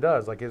actually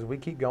does. Like, as we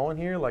keep going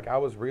here, like, I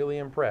was really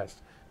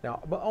impressed.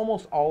 Now, but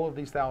almost all of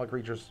these Thallid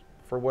creatures,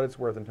 for what it's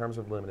worth in terms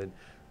of limited,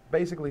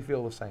 basically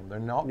feel the same. They're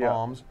not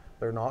bombs.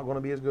 They're not going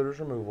to be as good as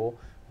removal,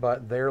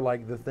 but they're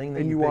like the thing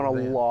that And you pick want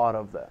a then. lot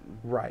of them.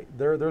 Right.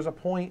 There's a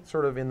point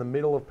sort of in the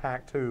middle of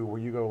pack 2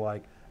 where you go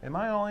like, am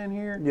I all in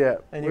here? Yeah.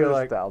 And we're you're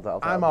just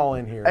like, I'm all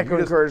in here. Echo You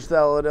just- Encourage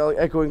Thallid,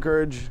 Echo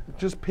Encourage.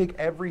 Just pick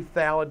every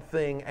Thallid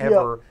thing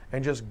ever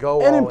and just go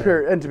And all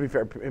and to be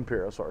fair,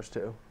 Imperial Source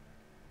too.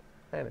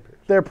 in. And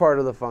Imperial. They're part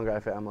of the fungi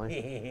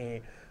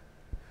family.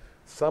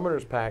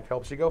 Summoner's Pact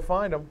helps you go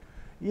find them.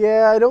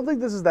 Yeah, I don't think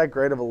this is that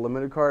great of a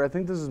limited card. I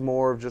think this is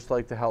more of just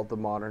like to help the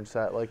modern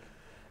set. Like,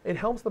 It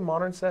helps the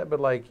modern set, but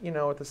like, you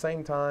know, at the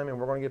same time, and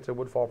we're going to get to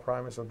Woodfall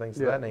Primus and things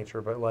of that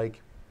nature, but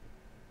like,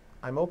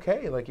 I'm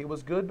okay. Like, it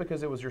was good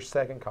because it was your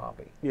second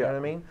copy. You know what I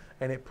mean?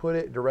 And it put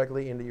it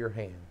directly into your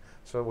hand.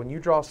 So when you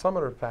draw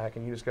Summoner's Pact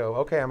and you just go,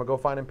 okay, I'm going to go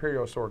find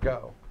Imperial Sword,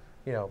 go.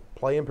 You know,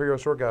 play Imperial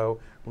Sword, go.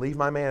 Leave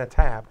my mana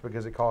tapped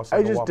because it costs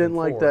like I just didn't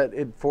like that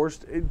it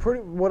forced it.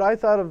 What I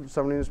thought of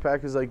summoning this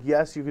pack is like,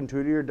 yes, you can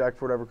tutor your deck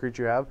for whatever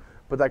creature you have,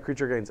 but that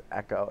creature gains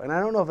Echo, and I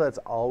don't know if that's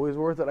always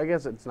worth it. I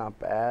guess it's not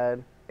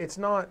bad. It's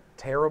not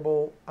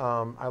terrible.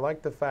 I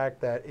like the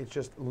fact that it's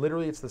just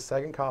literally it's the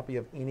second copy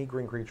of any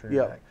green creature in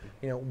your deck.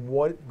 You know,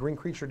 what green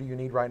creature do you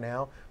need right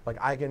now? Like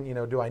I can, you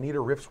know, do I need a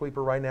Rift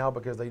Sweeper right now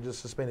because they just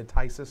suspended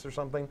Tysis or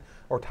something,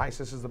 or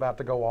Tysis is about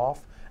to go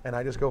off, and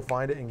I just go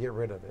find it and get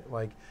rid of it.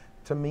 Like,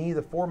 to me,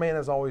 the 4 mana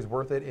is always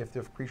worth it if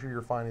the creature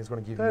you're finding is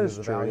going to give you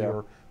the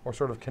value or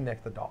sort of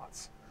connect the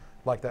dots,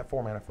 like that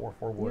 4 mana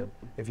 4/4 would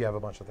if you have a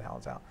bunch of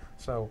Thalids out.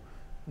 So,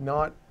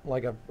 not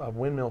like a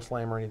windmill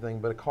slam or anything,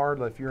 but a card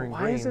that if you're in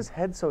green. Why is his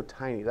head so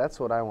tiny? That's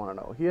what I want to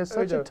know. He has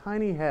such a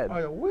tiny head. Oh,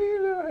 yeah, wee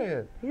little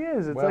head. He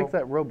is. It's like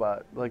that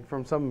robot, like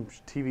from some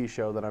TV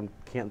show that I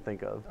can't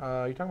think of.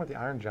 You're talking about the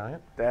Iron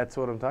Giant? That's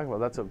what I'm talking about.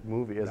 That's a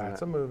movie, isn't it?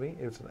 That's a movie.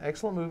 It's an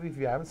excellent movie. If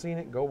you haven't seen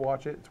it, go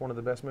watch it. It's one of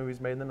the best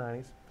movies made in the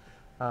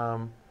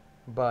 90s.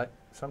 But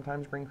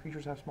sometimes green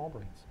creatures have small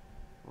brains.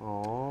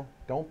 Aww.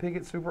 Don't pick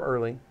it super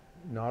early.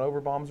 Not over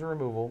bombs or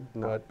removal,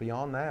 but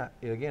beyond that,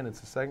 again, it's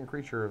the second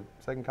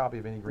copy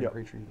of any green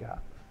creature you got,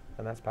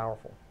 and that's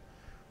powerful.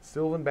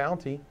 Sylvan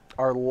Bounty.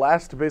 Our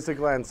last basic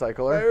land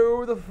cycler.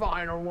 Oh, the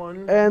final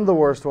one. And the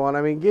worst one.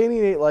 I mean,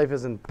 gaining 8 life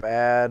isn't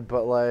bad,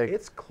 but like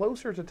it's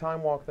closer to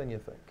Time Walk than you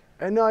think.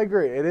 And no, I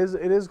agree. It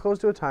is close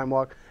to a time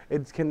walk.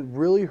 It can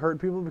really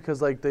hurt people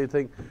because like they're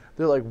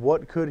like,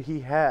 what could he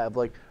have?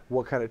 Like,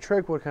 what kind of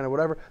trick? What kind of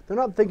whatever? They're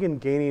not thinking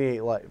gaining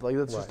 8 life. Like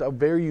that's just a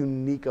very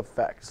unique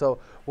effect. So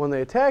when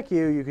they attack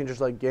you, you can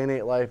just like gain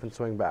 8 life and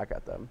swing back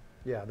at them.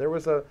 Yeah, there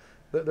was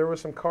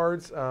some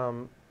cards,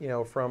 you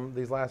know, from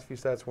these last few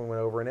sets when we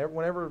went over, and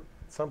whenever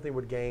something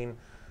would gain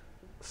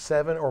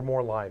 7 or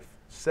more life,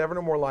 7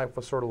 or more life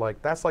was sort of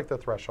like that's like the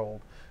threshold.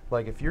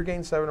 Like if you're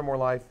gaining 7 or more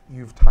life,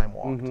 you've time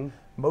walked.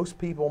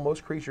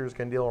 Most creatures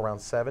can deal around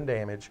 7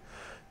 damage,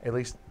 at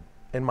least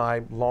in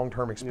my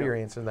long-term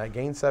experience, and that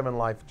gain 7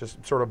 life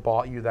just sort of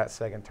bought you that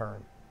second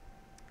turn.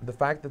 The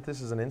fact that this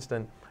is an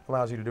instant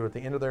allows you to do it at the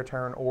end of their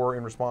turn or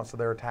in response to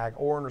their attack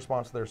or in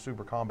response to their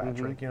super combat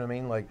trick. You know what I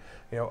mean? Like,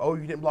 you know, oh,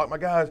 you didn't block my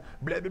guys,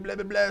 blah, blah, blah,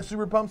 blah, blah,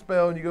 super pump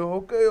spell, and you go,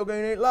 okay, I'll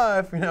gain 8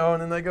 life, you know,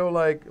 and then they go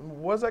like,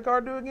 what's that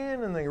card do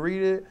again? And they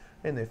read it,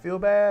 and they feel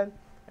bad.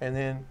 And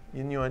then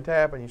you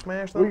untap and you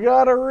smash them. We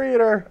got a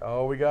reader.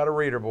 Oh, we got a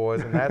reader,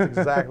 boys. And that's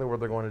exactly what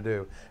they're going to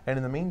do. And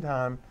in the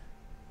meantime,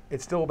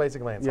 it's still a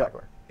basic land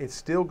cycler. It's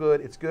still good.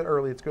 It's good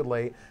early. It's good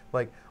late.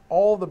 Like,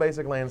 all the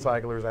basic land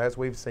cyclers, as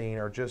we've seen,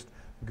 are just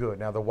good.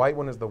 Now, the white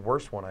one is the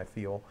worst one, I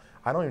feel.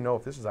 I don't even know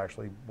if this is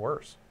actually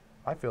worse.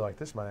 I feel like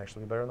this might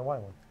actually be better than the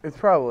white one. It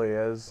probably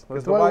is.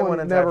 Because the white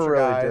one never really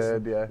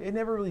guys, did, it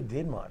never really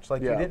did much.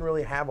 Like, you didn't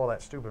really have all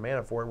that stupid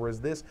mana for it,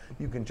 whereas this,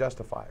 you can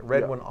justify.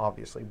 Red one,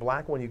 obviously.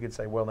 Black one, you could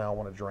say, well, now I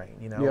want to drain,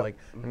 you know? Like,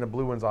 and the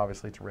blue one's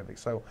obviously terrific.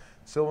 So,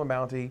 Sylvan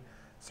Bounty,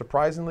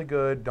 surprisingly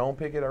good. Don't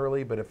pick it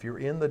early, but if you're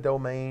in the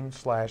domain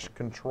 /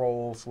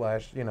 control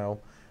 / you know,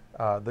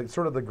 the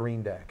sort of the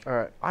green deck. All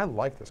right. I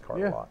like this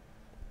card a lot.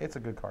 It's a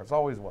good card. It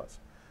always was.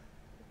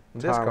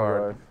 This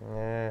card,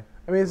 I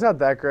mean, it's not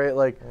that great.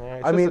 Like,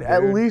 I mean,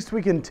 at least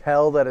we can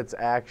tell that it's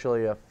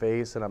actually a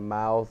face and a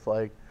mouth.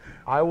 Like,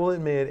 I will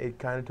admit, it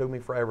kind of took me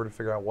forever to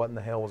figure out what in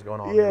the hell was going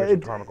on. Yeah, in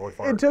the Tarmogoyf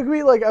art. it took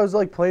me, like, I was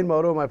like playing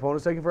Moto, and my phone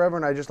was taking forever,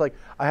 and I just like,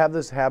 I have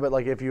this habit,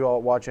 like, if you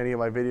all watch any of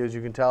my videos,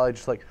 you can tell I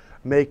just like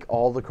make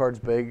all the cards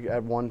big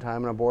at one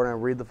time on a board, and I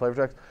read the flavor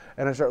text,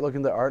 and I start looking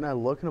at the art, and I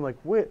look, and I'm like,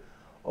 wait,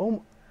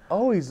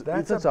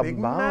 that's a big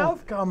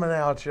mouth coming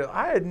out.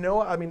 I didn't know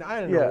what in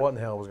the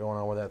hell was going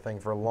on with that thing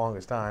for the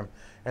longest time.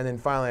 And then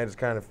finally I just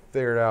kind of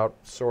figured it out,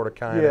 sort of,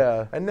 kind of.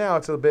 Yeah. And now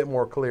it's a bit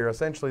more clear.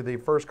 Essentially, the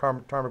first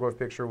Tarmogoyf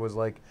picture was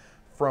like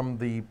from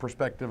the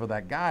perspective of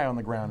that guy on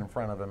the ground in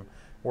front of him,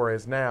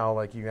 whereas now,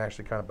 like, you can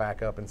actually kind of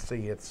back up and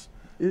see it's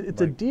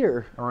like, a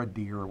deer. Or a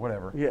deer or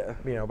whatever. Yeah.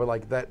 You know, but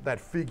like that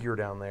figure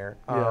down there.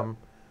 Yeah.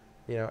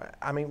 You know,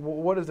 I mean,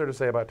 what is there to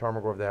say about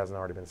Tarmogoyf that hasn't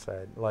already been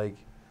said? Like,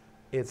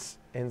 it's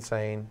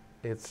insane.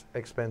 It's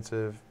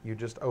expensive. You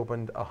just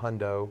opened a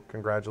hundo.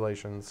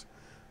 Congratulations.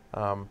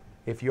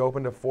 If you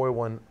opened a foil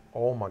one,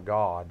 oh my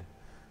God.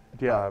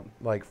 Yeah.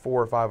 Like $400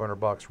 or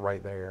 $500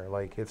 right there.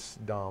 Like, it's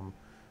dumb.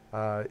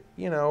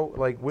 You know,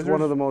 like Wizards. It's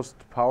one of the most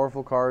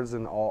powerful cards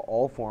in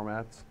all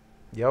formats.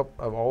 Yep,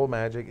 of all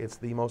Magic, it's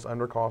the most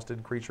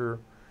undercosted creature,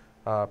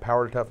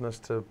 power to toughness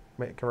to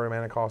convert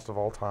mana cost of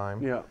all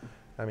time. Yeah.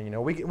 I mean, you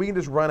know, we can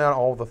just run out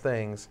all the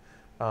things.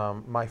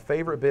 My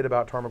favorite bit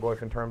about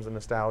Tarmogoyf in terms of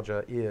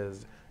nostalgia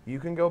is you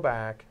can go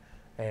back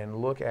and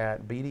look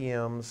at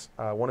BDM's,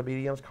 one of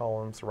BDM's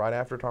columns right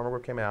after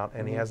Tarmogoyf came out,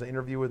 and he has an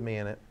interview with me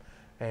in it,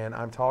 and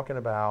I'm talking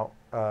about,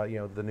 you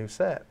know, the new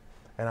set,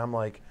 and I'm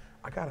like,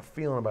 I got a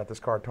feeling about this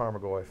card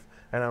Tarmogoyf,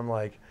 and I'm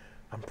like,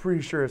 I'm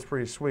pretty sure it's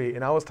pretty sweet,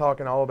 and I was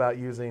talking all about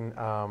using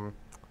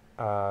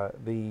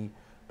the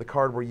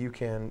card where you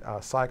can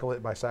cycle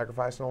it by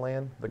sacrificing a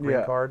land, the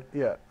green card.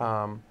 Yeah.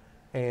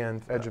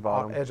 And Edge of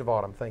Autumn. Edge of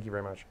Autumn. Thank you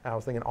very much. I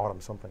was thinking Autumn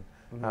something.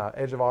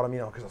 Edge of Autumn, you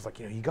know, because I was like,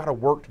 you know, you got to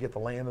work to get the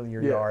land in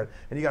your yard,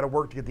 and you got to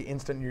work to get the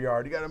instant in your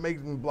yard. You got to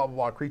make blah blah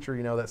blah creature,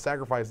 you know, that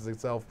sacrifices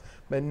itself.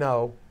 But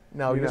no,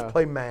 you just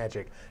play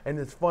Magic. And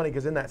it's funny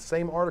because in that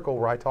same article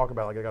where I talk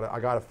about, like, I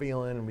got a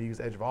feeling, and we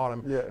use Edge of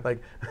Autumn,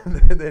 like,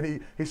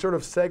 then he sort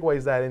of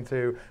segues that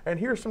into, and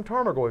here's some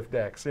Tarmogoyf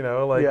decks, you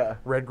know, like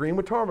red green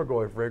with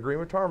Tarmogoyf, red green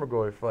with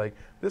Tarmogoyf. Like,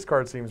 this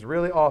card seems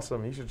really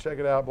awesome. You should check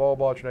it out. Blah blah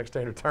blah at your next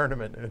standard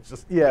tournament. And it's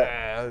just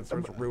it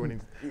starts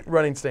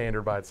running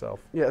standard by itself.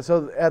 Yeah.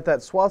 So at that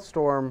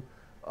Swathstorm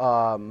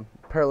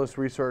Perilous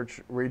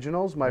Research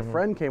Regionals, my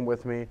friend came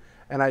with me,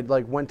 and I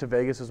like went to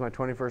Vegas. It was my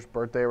 21st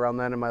birthday around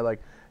then, and my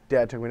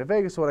dad took me to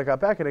Vegas. So when I got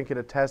back, I didn't get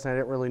a test, and I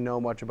didn't really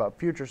know much about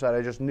Future Sight.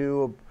 I just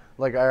knew,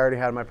 like, I already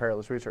had my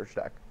Perilous Research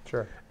deck.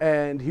 Sure.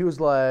 And he was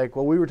like,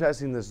 well, we were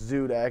testing this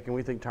Zoo deck, and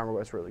we think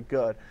Tarmogoyf's really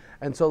good.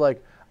 And so,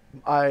 like,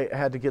 I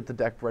had to get the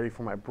deck ready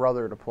for my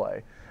brother to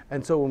play.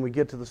 And so when we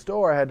get to the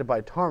store, I had to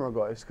buy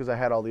Tarmogoyfs because I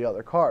had all the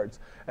other cards.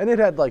 And it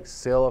had, like,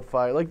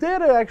 Sailafire. Like, they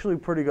had an actually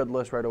pretty good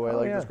list right away,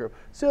 this group.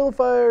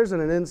 Sailafires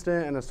and an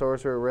Instant and a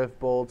Sorcerer, Rift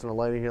Bolts and a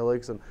Lightning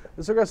Helix and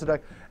this aggressive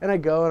deck. And I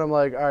go and I'm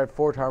like, all right,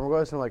 4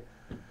 Tarmogoyfs. And I'm like,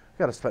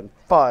 I gotta spend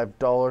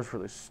 $5 for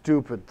these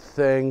stupid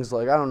things.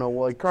 Like, I don't know,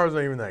 like, cards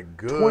not even that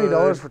good.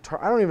 $20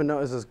 for I don't even know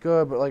is this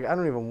good, but like I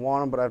don't even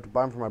want them, but I have to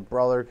buy them for my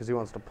brother because he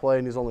wants to play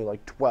and he's only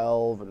like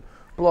 12 and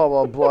blah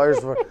blah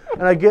blah.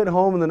 And I get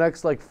home and the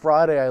next like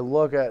Friday I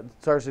look at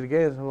Star City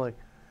Games and I'm like,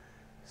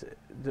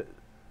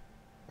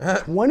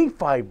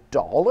 $25?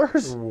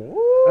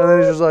 And then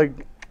it's just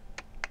like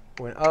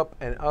went up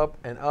and up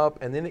and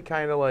up, and then it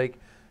kind of like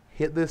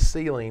hit this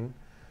ceiling.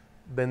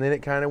 Then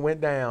it kind of went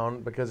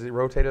down because it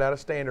rotated out of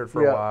standard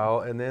for a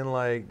while, and then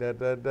like it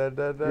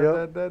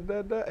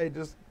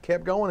just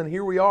kept going, and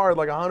here we are,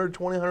 like $120,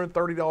 $130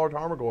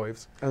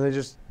 Tarmogoyfs. And they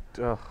just,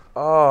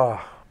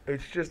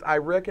 it's just, I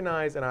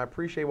recognize and I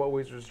appreciate what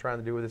Wizards is trying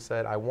to do with this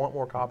set. I want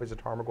more copies of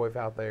Tarmogoyf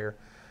out there.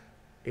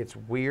 It's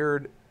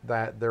weird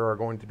that there are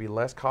going to be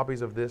less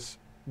copies of this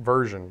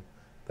version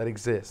that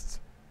exists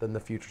than the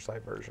Future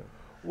Sight version.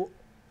 Well,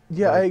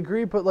 yeah, I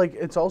agree, but like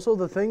it's also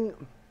the thing.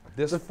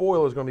 This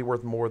foil is going to be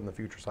worth more than the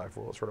Future Sight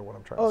foil, is sort of what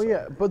I'm trying to say. Oh,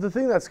 yeah. But the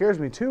thing that scares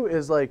me, too,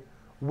 is, like,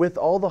 with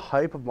all the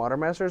hype of Modern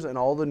Masters and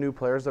all the new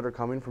players that are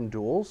coming from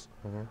Duels,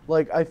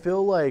 like, I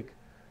feel like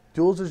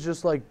Duels is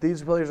just, like,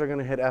 these players are going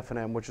to hit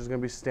F&M, which is going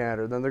to be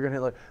standard. Then they're going to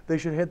hit, like, they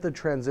should hit the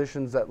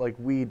transitions that, like,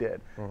 we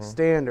did.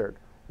 Standard,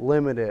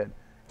 limited,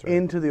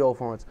 into the old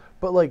formats.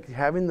 But, like,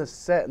 having this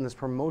set and this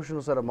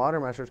promotional set of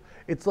Modern Masters,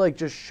 it's, like,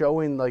 just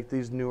showing, like,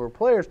 these newer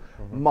players,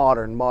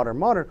 modern.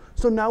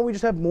 So now we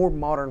just have more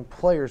modern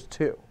players,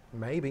 too.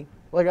 Maybe.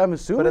 Like, I'm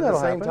assuming but at that'll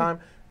the same happen. time,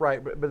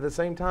 right? But at the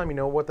same time, you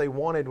know what they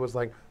wanted was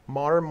like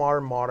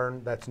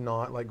modern. That's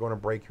not like going to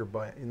break your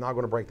butt. Not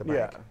going to break the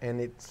bank,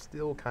 and it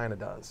still kind of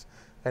does.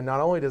 And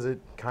not only does it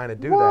kind of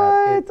do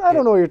that, I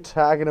don't know what you're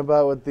talking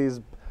about with these.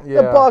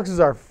 The boxes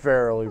are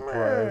fairly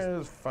priced.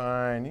 It's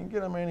fine. You can get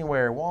them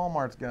anywhere.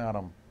 Walmart's got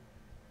them.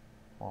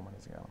 Walmart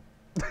has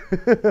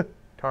got them.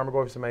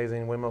 Tarmogoyf's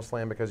amazing. Windmill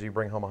Slam because you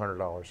bring home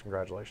 $100.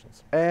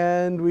 Congratulations.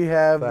 And we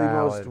have the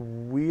most Valid.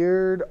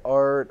 weird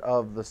art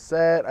of the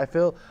set. I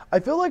feel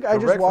like I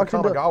just Direct walked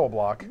from into Kamigawa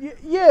block.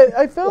 yeah.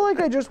 I feel like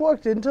I just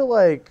walked into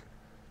like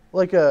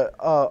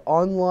a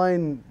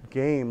online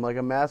game, like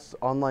a mass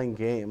online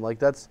game. Like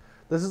this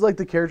is like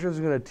the characters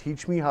are gonna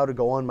teach me how to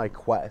go on my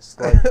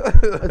quest. Like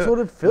that's what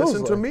it feels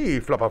Listen like. to me.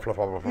 Floppa, floppa,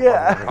 floppa, floppa,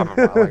 Yeah. floppa,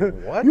 floppa.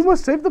 Like, what? You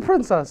must save the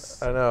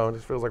princess. I know. It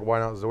just feels like why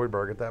not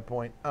Zoidberg at that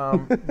point.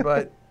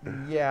 But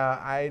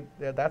yeah,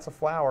 that's a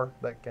flower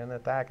that can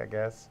attack, I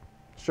guess.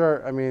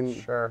 Sure. I mean,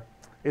 Sure.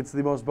 it's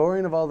the most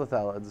boring of all the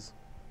Thalids.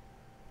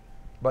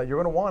 But you're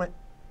going to want it.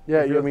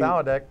 Yeah, if you're I mean, a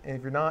Thalid deck, and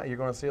if you're not, you're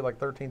going to see it like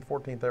 13th,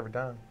 14th every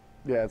time.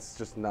 yeah, it's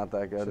just not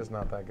that It's good. just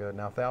not that good.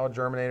 Now, Thalid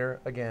Germinator,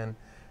 again,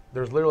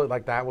 there's literally,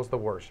 like, that was the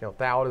worst. You know,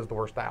 Thalid is the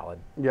worst Thalid.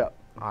 Yeah.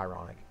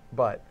 Ironic.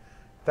 But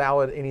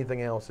Thalid,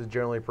 anything else is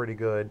generally pretty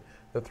good.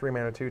 The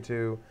 3-mana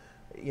 2/2,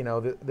 you know,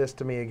 this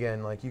to me,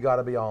 again, like, you got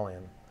to be all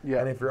in. Yeah.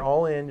 And if you're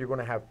all in, you're going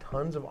to have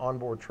tons of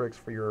onboard tricks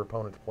for your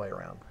opponent to play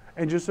around.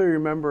 And just so you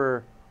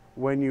remember,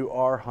 when you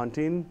are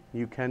hunting,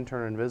 you can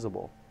turn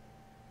invisible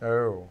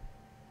Oh.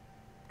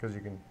 Because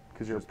you can,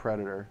 because you're a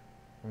predator.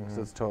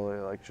 So it's totally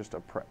like just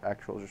a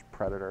actual just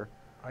predator.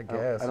 I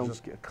guess, I don't it's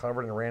just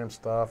covered in random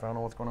stuff. I don't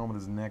know what's going on with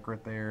his neck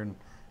right there and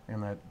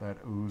that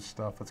ooze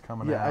stuff that's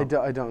coming Yeah, out.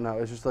 I don't know.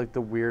 It's just like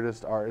the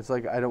weirdest art. It's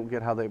like I don't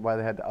get why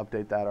they had to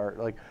update that art.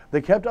 Like they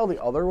kept all the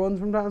other ones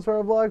from Time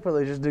Spiral Block, but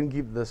they just didn't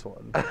keep this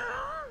one.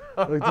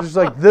 Like they're just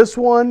like this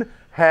one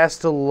has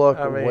to look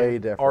way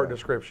different. Art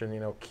description, you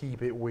know,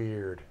 keep it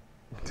weird.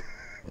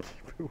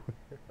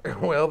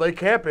 Well, they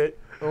kept it.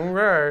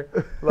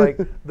 Okay. Like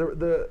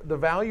the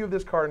value of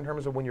this card in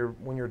terms of when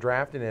you're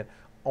drafting it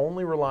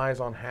only relies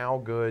on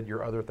how good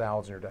your other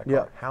Thalids in your deck Yeah.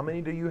 are. How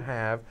many do you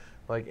have?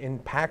 Like in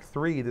pack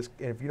 3,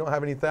 if you don't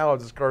have any Thalids,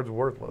 this card's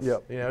worthless.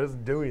 Yep. You know, it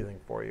doesn't do anything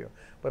for you.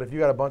 But if you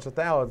got a bunch of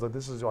Thalids, like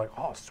this is like,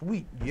 oh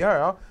sweet,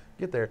 yeah,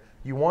 get there.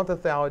 You want the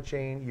Thalid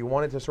chain, you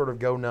want it to sort of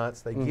go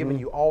nuts. They've given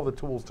you all the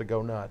tools to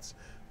go nuts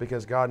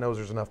because God knows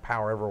there's enough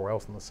power everywhere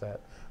else in the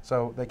set.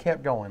 So they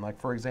kept going. Like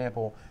for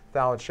example,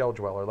 Thalid Shell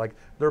Dweller. Like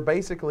they're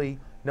basically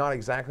not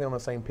exactly on the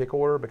same pick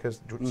order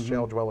because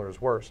Shell Dweller is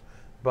worse.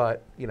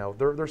 But you know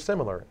they're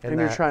similar. and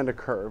you're trying to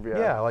curve, yeah.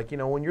 Yeah, like, you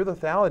know, when you're the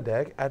Thalid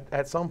deck,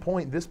 at some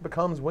point, this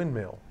becomes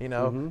Windmill, you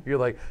know? You're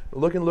like,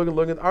 looking, all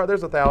right,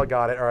 there's a Thalid,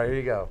 got it, all right, here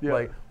you go. Yeah.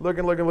 Like,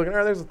 looking, all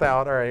right, there's a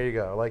Thalid, all right, here you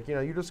go. Like, you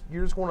know, you just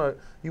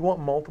want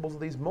multiples of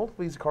these.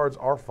 Multiple of these cards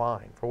are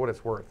fine for what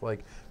it's worth.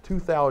 Like, 2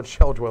 Thalid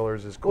Shell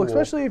Dwellers is cool. Well,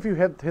 especially if you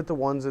hit the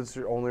ones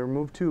that only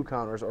remove 2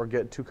 counters or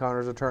get 2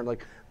 counters a turn.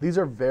 Like, these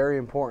are very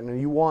important.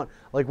 And you want,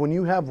 like, when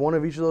you have one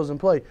of each of those in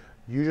play,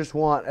 you just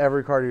want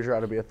every card you draw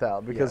to be a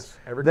Thalid because Yes,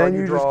 every then card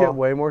you you just draw- get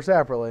way more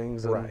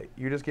Saprolings. And Right.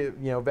 You just get,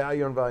 you know,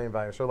 value and value and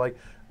value. So, like,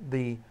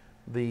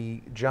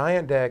 the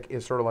giant deck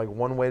is sort of like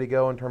one way to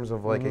go in terms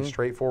of, like, a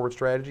straightforward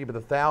strategy, but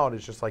the Thalid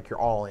is just like you're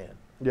all in.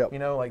 Yep. You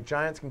know, like,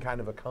 giants can kind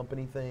of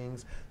accompany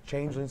things,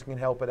 changelings can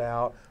help it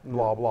out,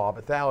 blah, blah,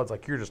 but Thalid's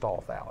like you're just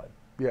all Thalid.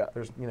 Yeah.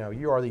 There's, you know,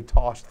 you are the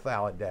tossed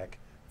Thalid deck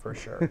for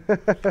sure.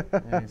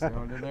 Yeah, you see what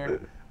I did there?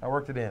 I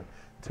worked it in.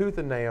 Tooth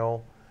and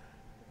Nail,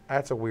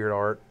 that's a weird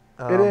art.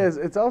 It is.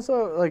 It's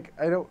also like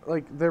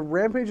they're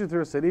rampaging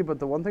through a city, but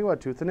the one thing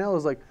about Tooth and Nail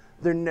is like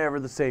they're never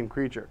the same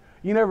creature.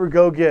 You never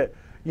go get,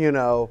 you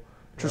know,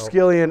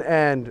 Triskelion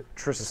and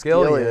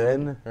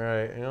Triskelion.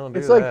 Right, you don't do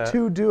It's that. like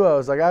 2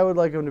 duos. Like I would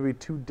like them to be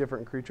 2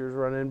 different creatures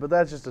running, but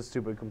that's just a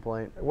stupid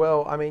complaint.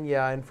 Well, I mean,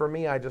 yeah, and for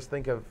me, I just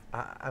think of,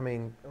 I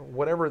mean,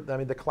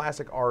 the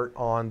classic art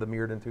on the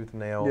Mirrodin Tooth and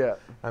Nail. Yeah.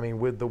 I mean,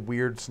 with the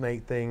weird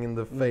snake thing in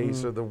the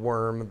face or the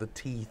worm, the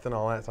teeth, and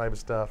all that type of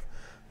stuff.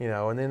 You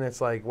know, and then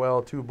it's like,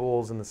 well, 2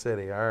 bulls in the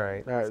city. All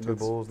right, All right, it's 2 that's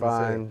bulls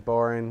fine, in the city.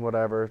 boring,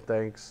 whatever.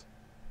 Thanks.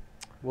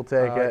 We'll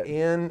take it.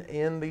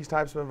 In these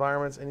types of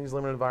environments, in these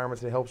limited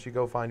environments, it helps you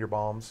go find your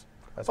bombs.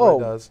 That's Oh.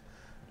 what it does.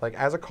 Like,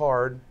 as a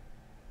card,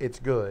 it's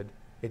good.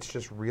 It's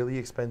just really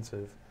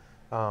expensive.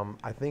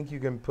 I think you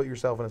can put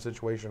yourself in a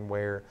situation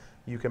where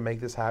you can make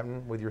this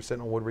happen with your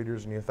Sentinel Wood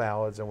Readers and your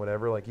Thalids and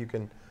whatever. Like, you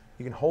can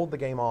hold the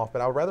game off, but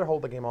I would rather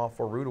hold the game off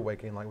for Rude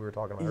Awakening, like we were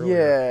talking about earlier,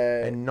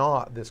 Yeah. and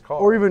not this card.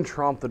 Or even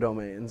trump the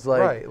domains. Like,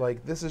 right,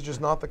 like this is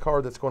just not the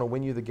card that's going to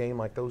win you the game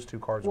like those 2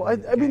 cards. well, win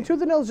you the I mean, game. Tooth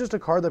and Nail is just a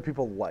card that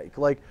people like.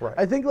 Like, Right.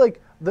 I think like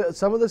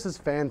some of this is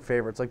fan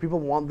favorites. Like, people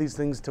want these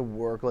things to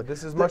work. Like,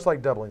 This is much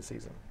like Doubling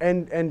Season.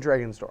 and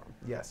Dragonstorm.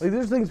 Yes. Like,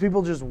 there's things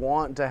people just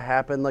want to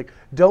happen. Like,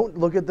 don't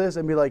look at this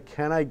and be like,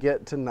 can I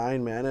get to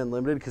 9 mana and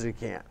limited? Because you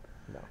can't.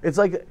 No. It's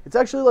like it's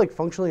actually like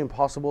functionally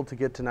impossible to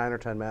get to 9 or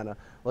 10 mana,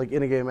 like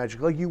in a game of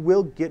Magic. Like, you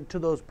will get to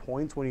those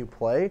points when you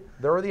play.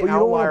 There are the but you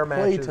don't wanna outlier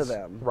play matches. to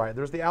them. Right.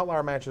 There's the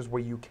outlier matches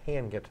where you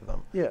can get to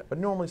them. Yeah. But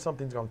normally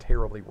something's gone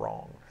terribly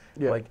wrong.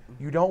 Yeah. Like,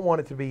 you don't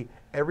want it to be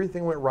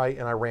everything went right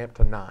and I ramped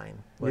to 9.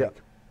 Like,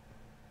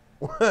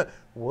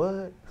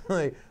 what?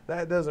 Like,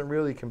 that doesn't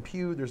really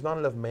compute. There's not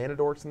enough mana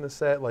dorks in the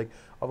set. Like,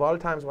 a lot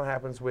of times what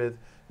happens when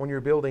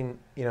you're building,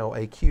 you know,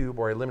 a cube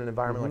or a limited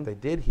environment like they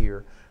did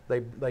here,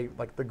 they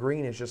like the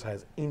green just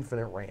has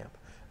infinite ramp.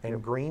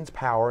 And green's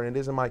power, and it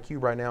is in my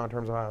cube right now in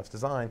terms of how it's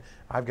designed.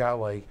 I've got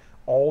like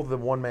all the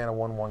 1-mana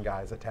 1/1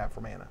 guys that tap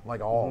for mana,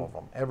 like all of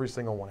them, every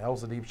single one.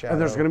 Elves of Deep Shadow.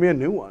 And there's going to be a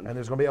new one. And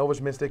there's going to be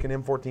Elvish Mystic and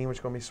M14, which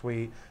is going to be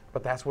sweet.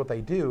 But that's what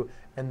they do,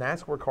 and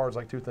that's where cards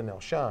like Tooth and Nail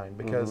shine,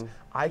 because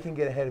I can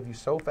get ahead of you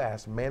so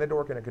fast. Mana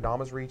Dork and a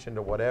Kodama's Reach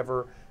into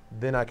whatever,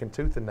 then I can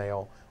Tooth and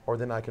Nail, or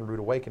then I can Root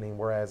Awakening.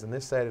 Whereas in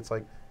this set, it's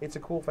like, it's a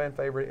cool fan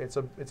favorite. It's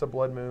a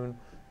Blood Moon.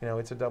 You know,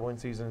 it's a Doubling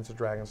Season. It's a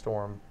Dragon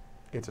Storm.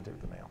 It's a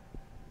Tooth and Nail.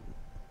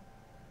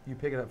 You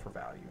pick it up for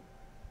value.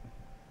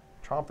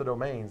 Tromp the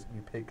Domains,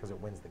 you pick because it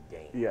wins the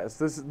game. Yes,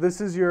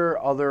 this is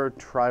your other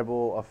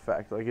tribal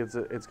effect. Like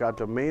it's got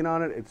domain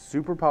on it. It's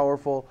super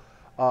powerful.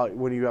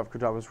 When you have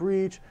Kodama's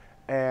Reach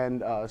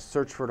and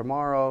Search for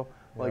Tomorrow,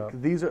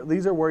 like these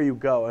are where you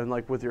go. And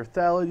like with your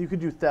Thallid, you could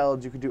do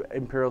Thalids, you could do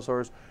Imperial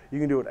Swords, you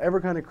can do whatever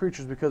kind of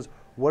creatures, because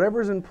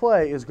whatever's in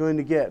play is going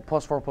to get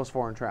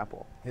 +4/+4 and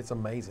trample. It's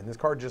amazing. This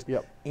card just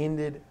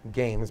ended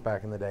games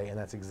back in the day, and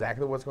that's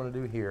exactly what it's going to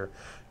do here.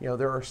 You know,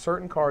 there are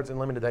certain cards in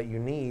Limited that you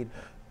need.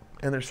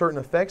 And there's certain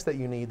effects that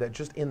you need that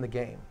just in the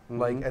game.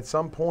 Like at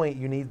some point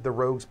you need the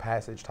Rogue's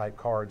Passage type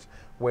cards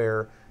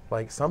where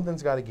like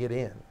something's got to get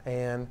in.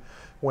 And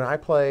when I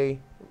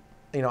play,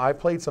 you know, I've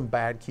played some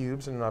bad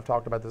cubes, and I've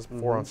talked about this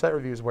before on set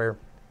reviews, where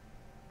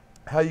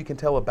how you can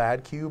tell a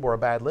bad cube or a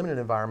bad limited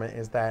environment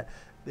is that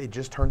it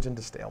just turns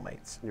into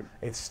stalemates.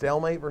 It's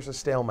stalemate versus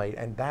stalemate,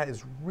 and that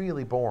is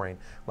really boring.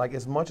 Like,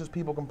 as much as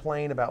people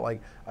complain about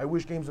like, I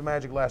wish games of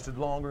Magic lasted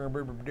longer,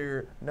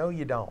 no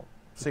you don't.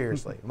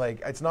 Seriously,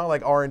 like it's not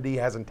like R&D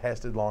hasn't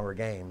tested longer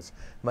games.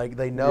 Like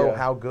they know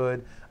how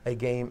good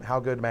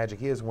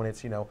Magic is when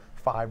it's, you know,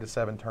 5 to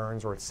 7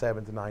 turns, or it's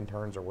 7 to 9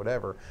 turns, or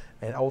whatever.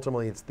 And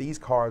ultimately, it's these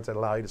cards that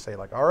allow you to say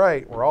like, all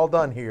right, we're all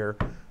done here.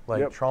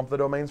 Like trump the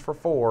domains for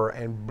 4,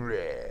 and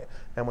bleh.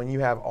 And when you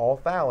have all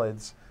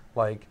Thalids,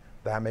 like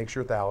that makes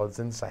your Thalids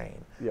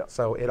insane.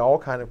 So it all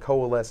kind of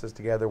coalesces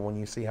together when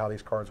you see how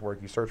these cards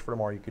work. You Search for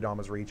Tomorrow, you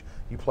Kodama's Reach,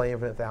 you play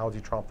Infinite Thalids,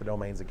 you trump the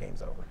domains, the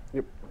game's over.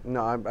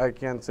 No, I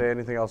can't say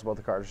anything else about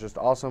the card. It's just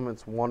awesome.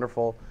 It's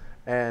wonderful.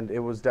 And it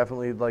was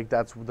definitely like,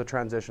 that's the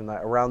transition.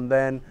 That around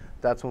then,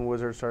 that's when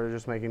Wizards started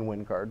just making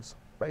win cards.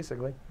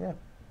 Basically, yeah.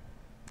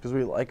 Because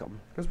we like them.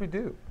 Because we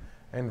do.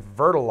 And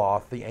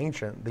Vertaloth, the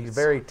Ancient, the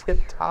very tip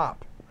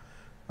top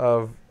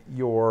of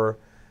your,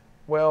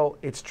 well,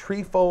 it's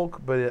Tree Folk,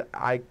 but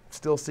I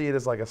still see it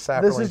as like a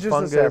sapling fungus. This is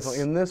just a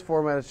sapling. In this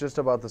format, it's just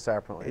about the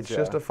saplings. It's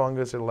just a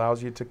fungus. It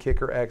allows you to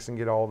kick or X and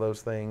get all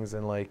those things,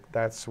 and like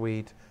that's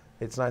sweet.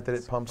 It's not that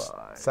it pumps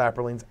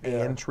saplings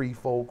and Tree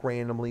Folk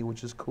randomly,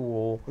 which is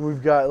cool.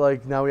 We've got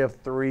like, now we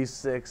have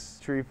 3/6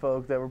 Tree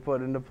Folk that were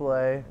put into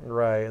play.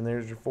 Right, and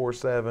there's your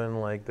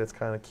 4/7. Like that's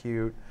kind of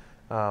cute.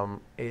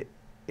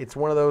 It's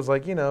one of those,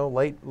 like, you know,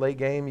 late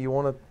game. You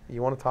want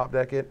to top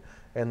deck it,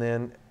 and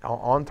then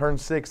on turn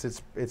 6,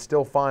 it's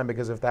still fine,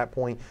 because at that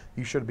point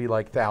you should be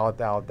like Thallid,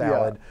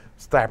 sapling,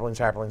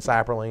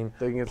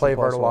 play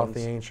Vertaloth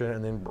the Ancient,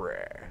 and then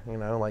you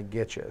know, like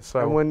get you. So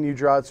and when you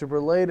draw it super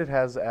late, it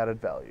has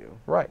added value.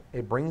 Right,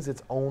 it brings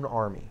its own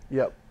army.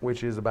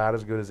 Which is about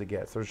as good as it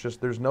gets.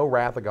 There's no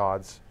Wrath of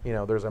Gods. You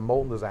know, there's a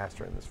Molten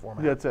Disaster in this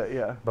format. That's it,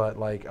 yeah. But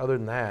like other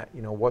than that,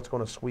 you know, what's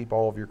going to sweep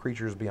all of your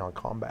creatures beyond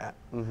combat?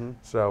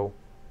 So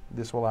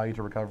this will allow you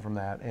to recover from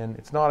that, and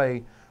it's not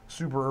a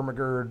super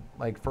Ermagerd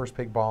like first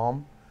pick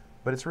bomb,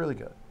 but it's really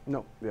good.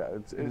 No, yeah,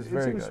 it's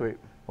very good. Sweet.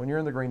 When you're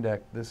in the green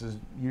deck, this is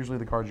usually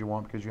the cards you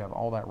want, because you have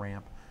all that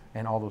ramp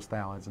and all those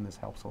Thalids, and this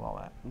helps with all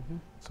that.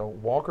 So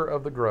Walker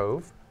of the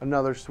Grove,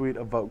 another sweet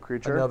evoke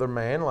creature, another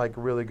man, like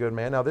really good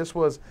man. Now this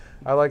was,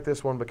 I like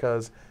this one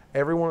because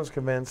everyone was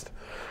convinced.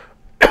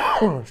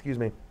 Excuse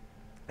me.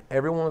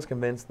 Everyone was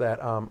convinced that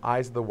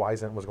Eyes of the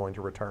Wyzant was going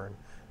to return,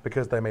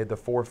 because they made the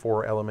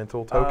 4/4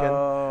 elemental token,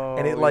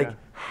 and it like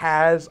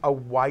has a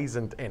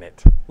Wyzant in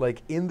it.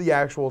 Like in the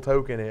actual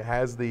token, it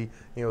has the,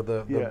 you know,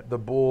 the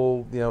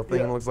bull, you know,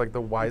 thing looks like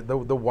the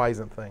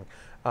Wyzant thing,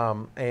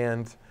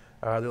 and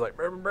they're like,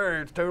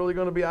 it's totally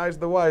going to be Eyes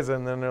of the Wyzant,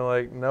 and then they're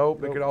like,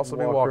 nope, it could also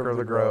be Walker of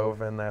the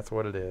Grove, and that's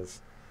what it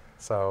is.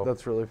 So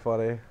that's really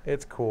funny.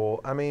 It's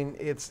cool. I mean,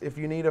 it's, if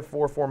you need a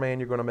 4/4 man,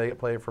 you're going to make it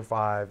play it for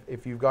 5.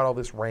 If you've got all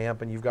this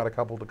ramp and you've got a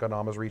couple of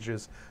Kodama's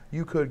Reaches,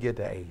 you could get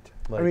to 8.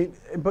 Like, I mean,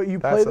 but you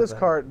play this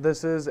card.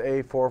 This is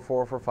a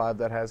 4/4 for 5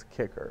 that has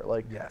kicker.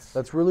 Like,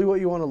 that's really what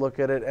you want to look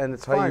at it, and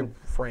it's how fine. You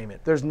frame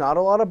it. There's not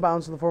a lot of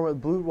bounce in the format.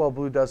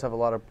 Blue does have a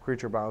lot of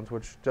creature bounce,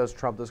 which does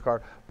trump this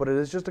card, but it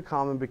is just a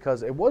common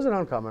because it wasn't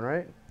uncommon,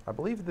 right? I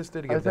believe this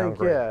did get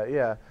downgraded. I think,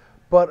 yeah.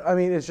 But I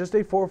mean, it's just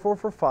a 4/4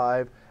 for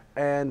 5.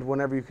 And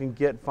whenever you can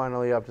get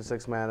finally up to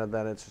 6 mana,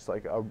 then it's just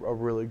like a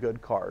really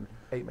good card.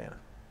 8 mana.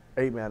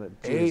 8 mana.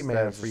 Jeez, 8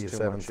 mana for you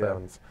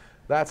 7/7s.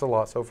 That's a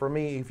lot. So for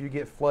me, if you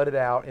get flooded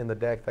out in the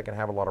deck that can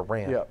have a lot of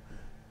ramp,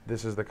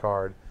 this is the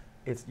card.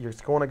 You're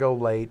going to go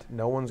late.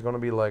 No one's going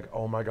to be like,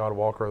 oh my God,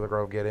 Walker of the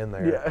Grove, get in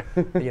there.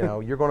 You know,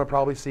 you're going to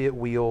probably see it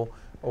wheel,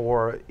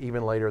 or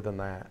even later than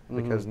that,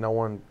 because no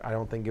one, I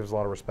don't think, gives a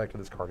lot of respect to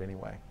this card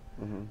anyway.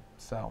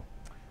 So.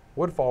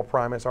 Woodfall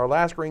Primus, our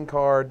last green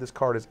card. This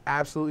card is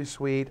absolutely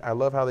sweet. I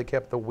love how they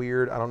kept the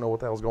weird, I don't know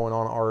what the hell's going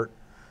on, art.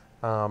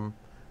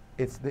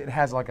 It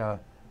has like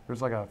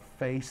there's like a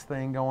face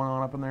thing going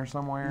on up in there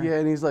somewhere. Yeah,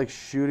 and he's like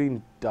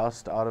shooting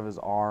dust out of his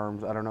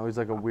arms. I don't know. He's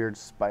like a weird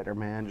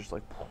Spider-Man, just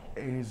like.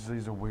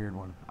 He's a weird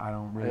one. I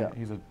don't really. Yeah.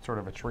 He's a sort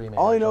of a tree man.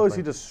 All I or know is he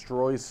something.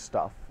 destroys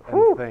stuff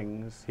and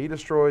things. He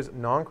destroys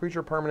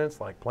non-creature permanents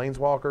like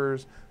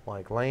planeswalkers,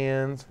 like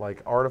lands,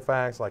 like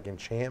artifacts, like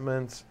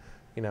enchantments.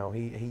 You know,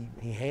 he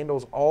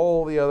handles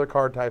all the other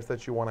card types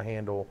that you want to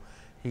handle.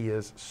 He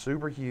is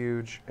super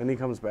huge, And he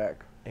comes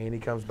back. and he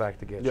comes back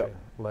to get Yep.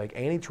 you. Like,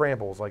 and he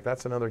tramples. Like,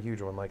 that's another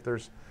huge one. Like,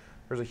 there's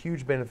a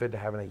huge benefit to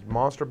having a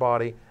monster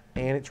body,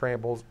 and it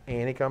tramples,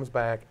 and it comes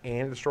back,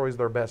 and it destroys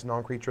their best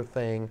non-creature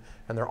thing,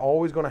 and they're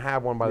always going to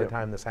have one by the Yep.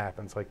 time this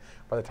happens. Like,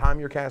 by the time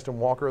you're casting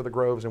Walker of the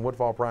Groves and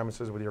Woodfall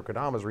Primuses with your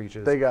Kodama's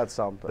Reaches, They got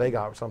something. they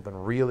got something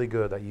really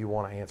good that you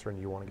want to answer and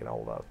you want to get a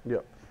hold of.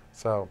 Yep.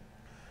 So,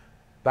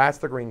 that's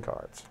the green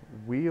cards.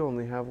 We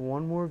only have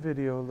one more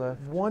video left.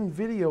 One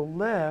video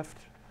left.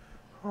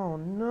 Oh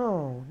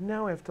no!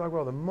 Now we have to talk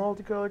about the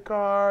multicolored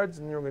cards,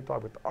 and then we're going to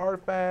talk about the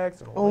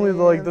artifacts. And Only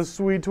like the lands.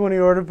 sweet 20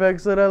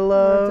 artifacts that I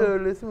love.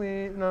 Totally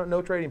sweet.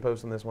 No trading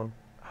post on this one.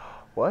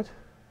 What?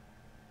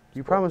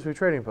 You promised me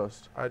trading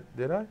post.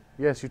 Did I?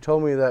 Yes, you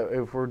told me that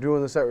if we're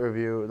doing the set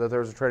review, that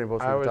there was a trading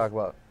post we I could was- talk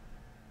about.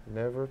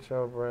 Never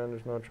tell Brand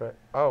there's no trade.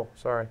 Oh,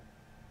 sorry.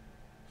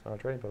 It's not a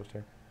trading post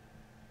here.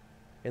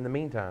 In the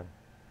meantime,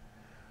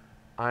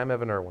 I'm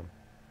Evan Irwin.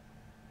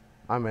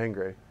 I'm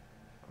angry.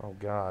 Oh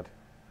God.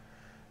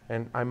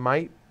 And I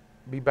might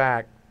be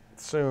back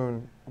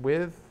soon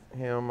with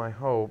him, I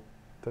hope,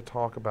 to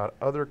talk about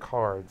other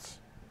cards.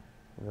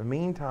 In the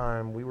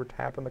meantime, we were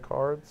tapping the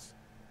cards.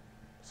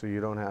 So you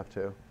don't have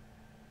to.